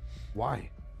 Why?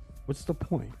 What's the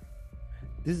point?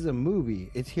 This is a movie.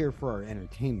 It's here for our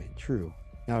entertainment, true.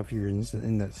 Now, if you're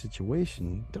in that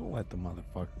situation, don't let the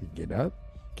motherfucker get up.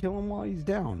 Kill him while he's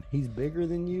down. He's bigger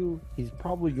than you. He's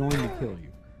probably going to kill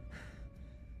you.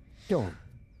 Kill him.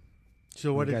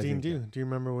 So what did Dean do? Do you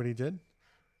remember what he did?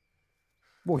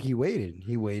 Well, he waited.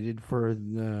 He waited for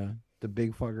the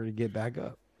big fucker to get back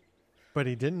up. But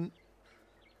he didn't.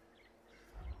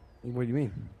 What do you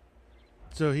mean?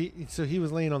 So he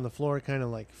was laying on the floor, kind of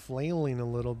like flailing a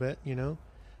little bit,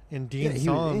 And Dean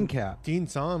Dean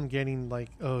saw him getting like,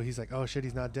 he's like, oh shit,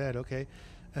 he's not dead. Okay,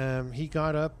 he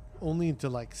got up only to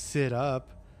like sit up,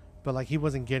 but like he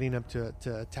wasn't getting up to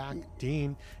attack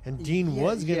Dean, and Dean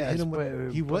was gonna hit him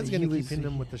with, he was gonna keep hitting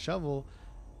him with the shovel,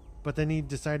 but then he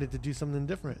decided to do something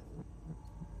different.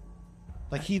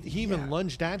 Like he even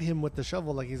lunged at him with the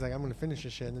shovel, like he's like, I'm gonna finish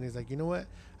this shit, and then he's like, you know what,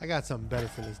 I got something better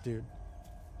for this dude.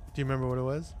 Do you remember what it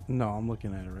was? No, I'm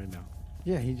looking at it right now.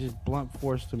 Yeah, he just blunt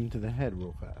forced him to the head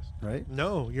real fast, right?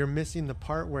 No, you're missing the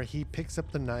part where he picks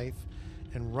up the knife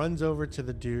and runs over to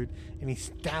the dude and he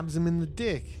stabs him in the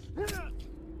dick.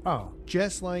 Oh.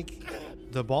 Just like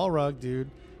the Balrog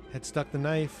dude had stuck the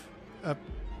knife up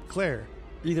Claire.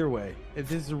 Either way, if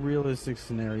this is a realistic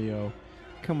scenario,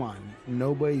 come on.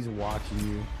 Nobody's watching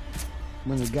you.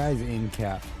 When the guy's in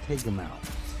cap, take him out.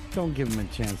 Don't give him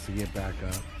a chance to get back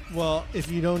up. Well, if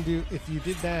you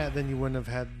did that, then you wouldn't have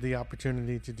had the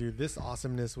opportunity to do this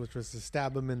awesomeness, which was to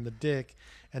stab him in the dick,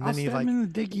 and then I'll stab him in the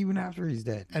dick even after he's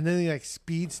dead. And then he like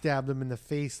speed stabbed him in the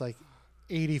face like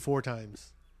 84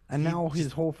 times. And now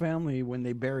his whole family, when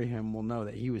they bury him, will know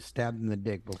that he was stabbed in the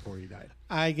dick before he died.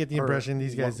 I get the impression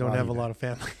these guys don't have a lot of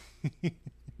family.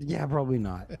 Yeah, probably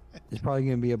not. It's probably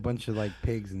going to be a bunch of like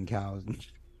pigs and cows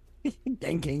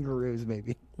and kangaroos,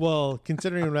 maybe. Well,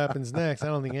 considering what happens next, I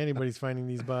don't think anybody's finding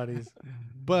these bodies.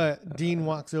 But Dean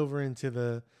walks over into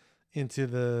the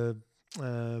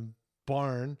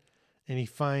barn, and he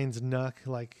finds Nuck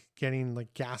like getting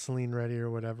like gasoline ready or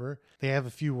whatever. They have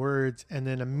a few words, and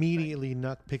then immediately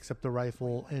Nuck picks up the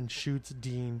rifle and shoots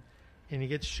Dean, and he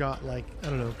gets shot like, I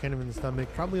don't know, kind of in the stomach,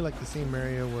 probably like the same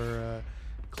area where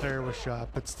Claire was shot,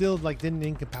 but still like didn't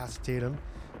incapacitate him.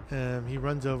 He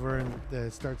runs over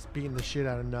and starts beating the shit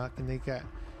out of Nuck, and they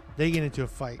get into a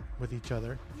fight with each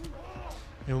other.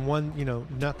 And one,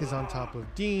 Nuck is on top of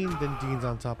Dean, then Dean's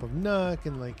on top of Nuck,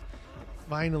 and like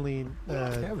finally,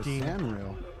 Dean.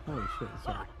 Holy shit!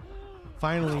 Sorry.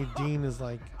 Finally, Dean is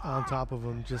like on top of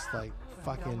him, just like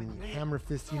fucking hammer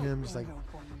fisting him, just like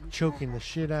choking the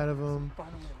shit out of him.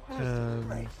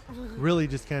 Really,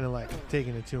 just kind of like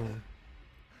taking it to him,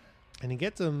 and he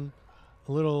gets him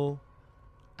a little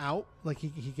out, like he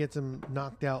gets him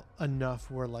knocked out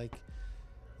enough where like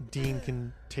Dean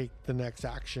can take the next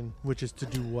action, which is to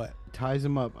do what? Ties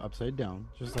him up upside down,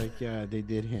 just like they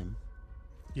did him.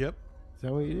 Yep. Is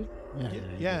that what you did?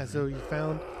 Yeah.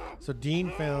 So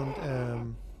Dean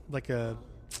found like a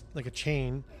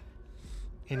chain,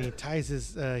 and he ties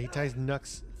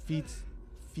Nuck's feet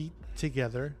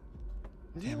together.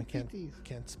 Damn, I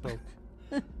can't spoke.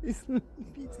 These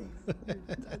pieces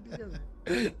tied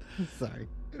together. Sorry.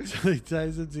 So he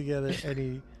ties them together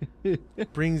and he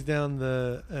brings down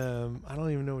the I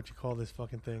don't even know what you call this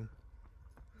fucking thing.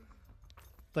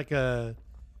 Like a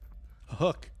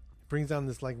hook. Brings down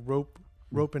this like rope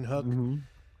and hook. Mm-hmm.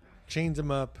 Chains him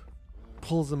up,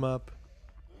 pulls him up.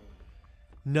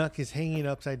 Nuck is hanging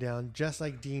upside down just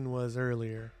like Dean was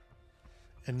earlier.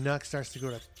 And Nuck starts to go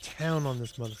to town on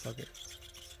this motherfucker.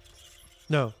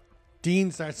 No, Dean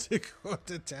starts to go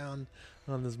to town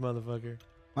on this motherfucker.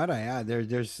 Might I add,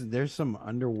 there's some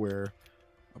underwear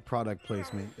product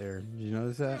placement there. Did you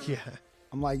notice that? Yeah.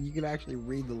 I'm like, you can actually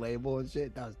read the label and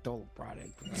shit. That was total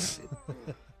product placement.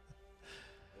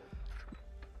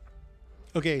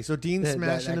 Okay, so Dean's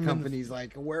smashing that him company's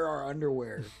like, wear our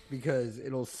underwear because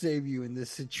it'll save you in this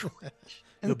situation.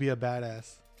 You'll be a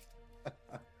badass.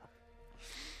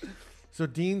 So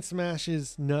Dean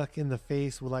smashes Nuck in the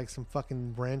face with like some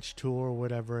fucking wrench tool or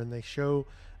whatever, and they show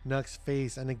Nuck's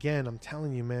face. And again, I'm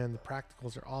telling you, man, the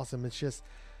practicals are awesome. It's just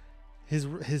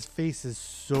his face is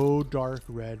so dark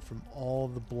red from all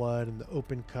the blood and the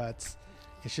open cuts.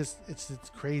 It's just it's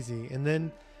crazy. And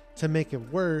then to make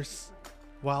it worse,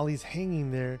 while he's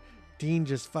hanging there, Dean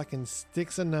just fucking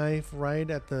sticks a knife right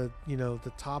at the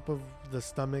the top of the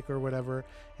stomach or whatever,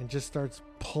 and just starts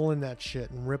pulling that shit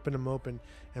and ripping him open,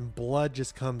 and blood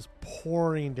just comes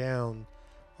pouring down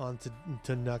onto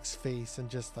Nuck's face, and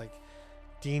just like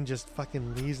Dean just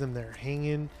fucking leaves him there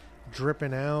hanging,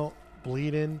 dripping out,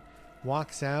 bleeding,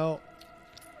 walks out,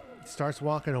 starts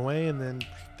walking away, and then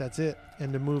that's it.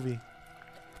 End of movie.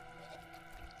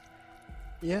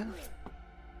 Yeah.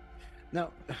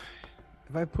 Now,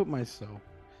 if I put myself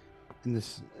in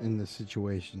the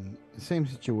situation, the same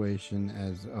situation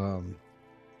as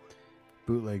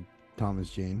bootleg Thomas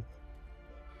Jane.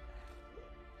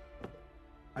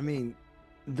 I mean,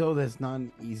 though that's not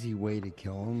an easy way to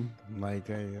kill him, like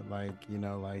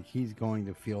he's going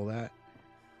to feel that.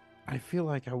 I feel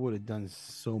like I would have done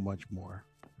so much more.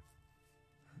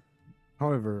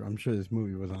 However, I'm sure this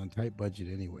movie was on a tight budget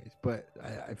anyways, but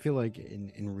I feel like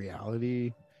in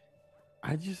reality,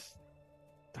 I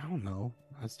don't know.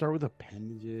 I'd start with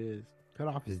appendages, cut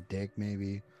off his dick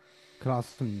maybe, cut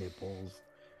off some nipples.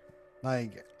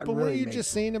 Like, But what are you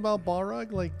just saying about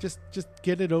Balrog? Like, just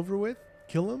get it over with?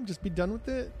 Kill him? Just be done with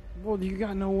it? Well, you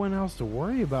got no one else to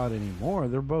worry about anymore.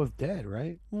 They're both dead,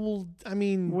 right? Well, I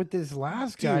mean, With this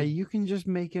last guy, you can just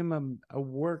make him a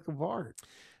work of art.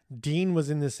 Dean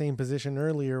was in the same position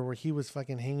earlier where he was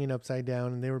fucking hanging upside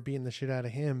down and they were beating the shit out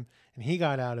of him and he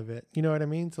got out of it. You know what I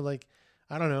mean? So like,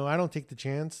 I don't know. I don't take the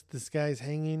chance. This guy's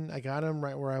hanging. I got him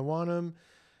right where I want him.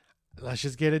 Let's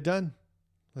just get it done.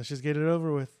 Let's just get it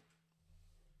over with.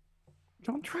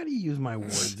 Don't try to use my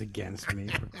words against me,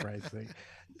 for Christ's sake.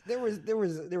 There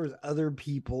was other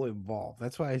people involved.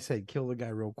 That's why I said kill the guy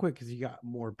real quick, because you got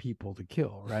more people to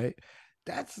kill, right?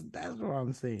 That's what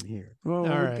I'm saying here.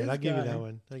 Well, all right, I'll give you that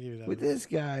one. With this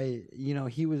guy,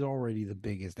 he was already the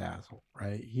biggest asshole,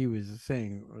 right? He was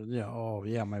saying, oh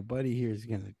yeah, my buddy here is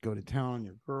gonna go to town on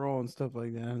your girl and stuff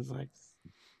like that. And it's like,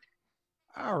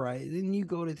 all right, then you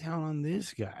go to town on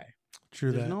this guy.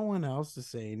 True. There's that. no one else to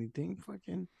say anything.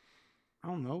 Fucking, I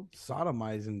don't know,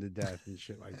 sodomize him to death and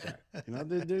shit like that.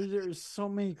 There's so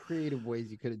many creative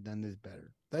ways you could have done this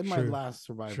better. That's my last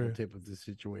survival tip of this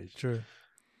situation. Sure.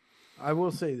 I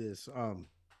will say this.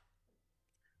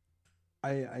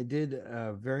 I did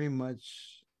very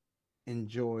much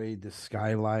enjoy the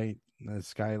skylines,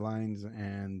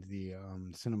 and the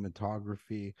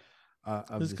cinematography of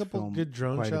There's this a couple film good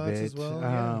drone quite a shots as bit. well.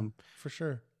 Yeah, for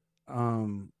sure.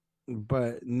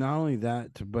 But not only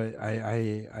that, but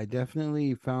I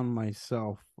definitely found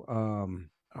myself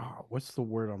what's the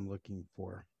word I'm looking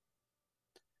for?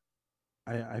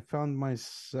 I found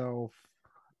myself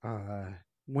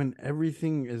when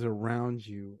everything is around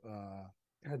you,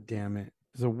 god damn it,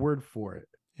 there's a word for it.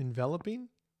 Enveloping?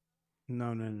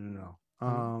 No.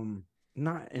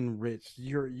 Not enriched.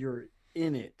 You're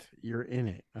in it. You're in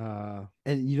it.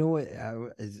 And you know what?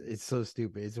 It's so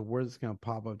stupid. It's a word that's gonna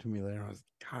pop up to me later. I was,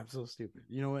 God, so stupid.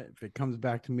 You know what? If it comes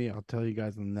back to me, I'll tell you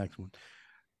guys on the next one.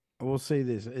 I will say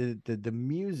this: the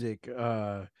music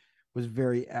was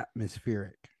very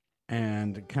atmospheric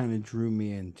and kind of drew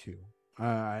me into.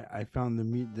 I found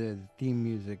the theme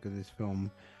music of this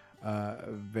film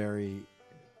very.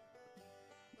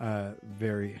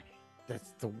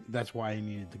 That's why I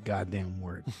needed the goddamn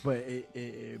word. But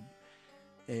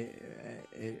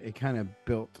it kind of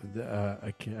built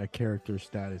a character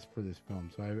status for this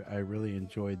film. So I really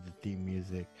enjoyed the theme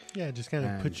music. Yeah, it just kind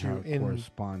of put you how it in.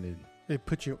 corresponded. It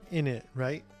put you in it,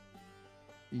 right?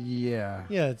 Yeah.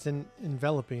 Yeah, it's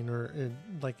enveloping, or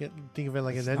think of it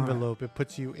like It's an not. envelope. It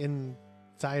puts you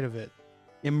inside of it.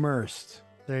 Immersed.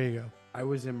 There you go. I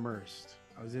was immersed.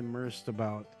 I was immersed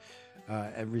about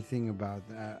everything about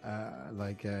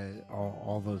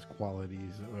all those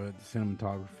qualities, the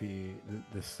cinematography,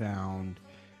 the sound,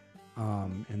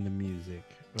 and the music,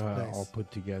 Nice. all put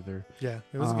together. Yeah,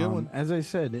 it was a good one. As I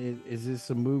said, is this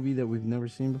a movie that we've never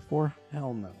seen before?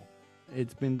 Hell no.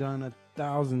 It's been done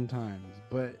 1,000 times,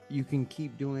 but you can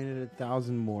keep doing it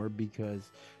 1,000 more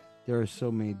because there are so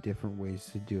many different ways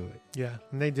to do it. Yeah,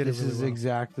 and they did This it really is well.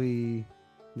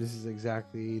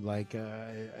 exactly like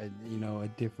a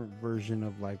different version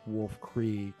of like Wolf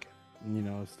Creek,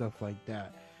 stuff like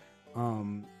that.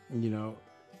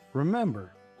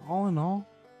 Remember, all in all,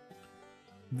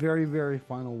 very, very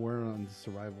final word on the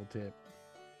survival tip.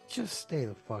 Just stay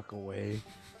the fuck away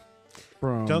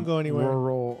from Don't go anywhere.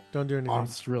 rural Don't do anything.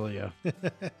 Australia.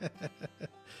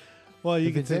 Well, you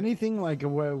If can it's say anything like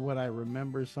what I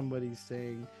remember somebody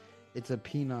saying, it's a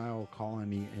penile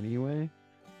colony anyway,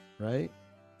 right?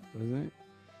 Wasn't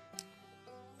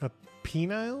it?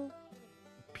 penile.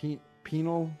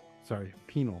 Penal? Sorry,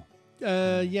 penal.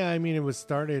 Yeah, I mean, it was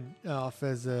started off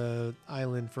as a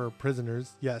island for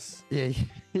prisoners. Yes. Yeah,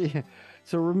 yeah.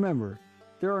 So remember,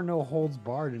 there are no holds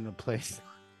barred in a place.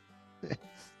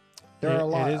 There are a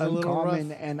lot is a of little uncommon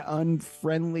rough. and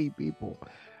unfriendly people.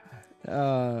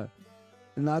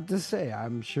 Not to say,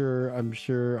 I'm sure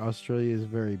Australia is a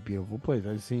very beautiful place.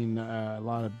 I've seen a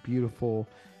lot of beautiful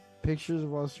pictures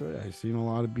of Australia. I've seen a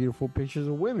lot of beautiful pictures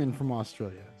of women from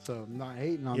Australia. So I'm not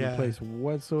hating on Yeah. the place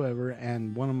whatsoever.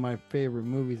 And one of my favorite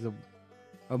movies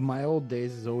of my old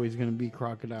days is always going to be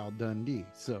Crocodile Dundee.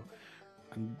 So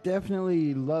I'm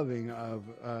definitely loving of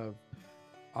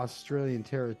Australian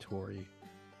territory,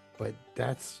 but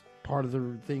that's part of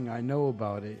the thing I know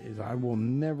about it is I will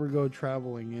never go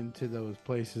traveling into those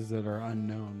places that are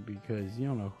unknown because you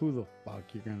don't know who the fuck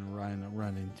you're gonna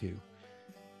run into.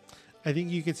 I think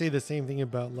you could say the same thing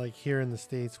about like here in the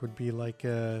States would be like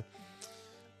the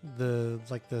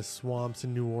swamps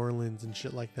in New Orleans and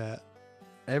shit like that.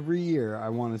 Every year, I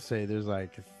want to say there's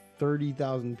like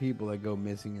 30,000 people that go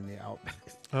missing in the outback.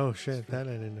 Oh shit, that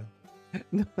I didn't know.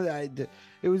 No,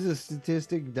 it was a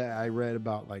statistic that I read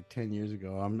about like 10 years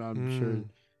ago. I'm sure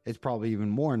it's probably even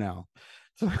more now.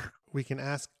 So We can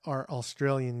ask our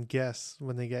Australian guests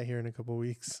when they get here in a couple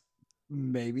weeks.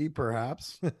 maybe,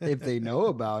 perhaps, if they know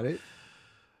about it.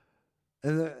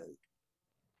 And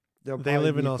they'll They probably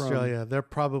live in be from- Australia. They're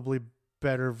probably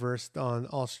better versed on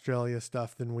Australia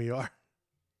stuff than we are.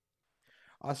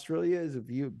 Australia is a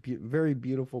very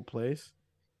beautiful place.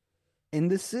 In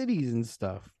the cities and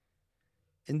stuff,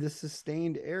 in the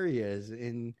sustained areas,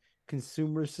 in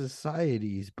consumer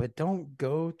societies, but don't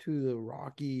go to the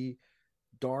rocky,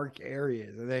 dark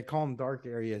areas. And they call them dark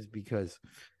areas because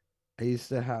I used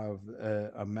to have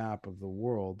a map of the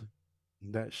world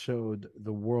that showed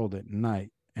the world at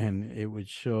night, and it would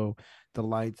show the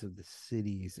lights of the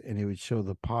cities, and it would show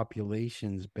the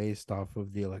populations based off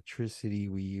of the electricity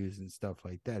we use and stuff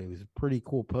like that. It was a pretty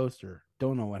cool poster.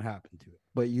 Don't know what happened to it.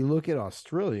 But you look at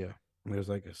Australia, there's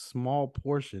like a small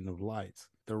portion of lights.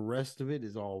 The rest of it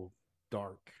is all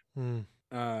dark.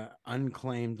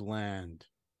 Unclaimed land.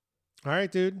 All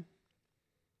right, dude.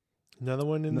 Another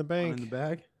one in the bank. In the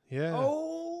bag? Yeah.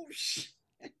 Oh, shit.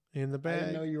 In the I didn't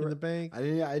bag. know you In were- the bank. I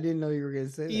didn't know you were going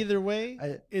to say that. Either way,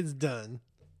 I- it's done.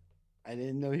 I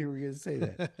didn't know you were going to say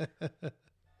that.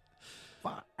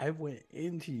 Fuck, I went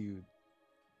into you.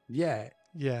 Yeah,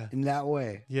 Yeah. in that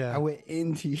way. Yeah. I went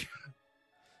into you.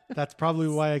 That's probably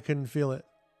why I couldn't feel it.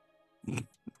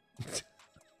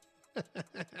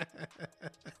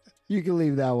 You can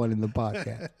leave that one in the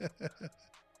podcast.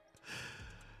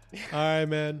 All right,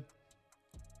 man.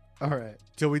 All right.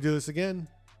 Till we do this again.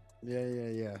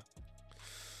 Yeah.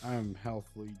 I'm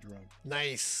healthily drunk.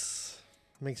 Nice.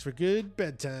 Makes for good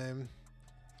bedtime.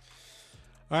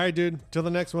 All right, dude. Till the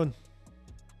next one.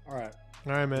 All right.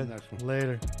 All right, man. next one.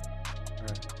 Later.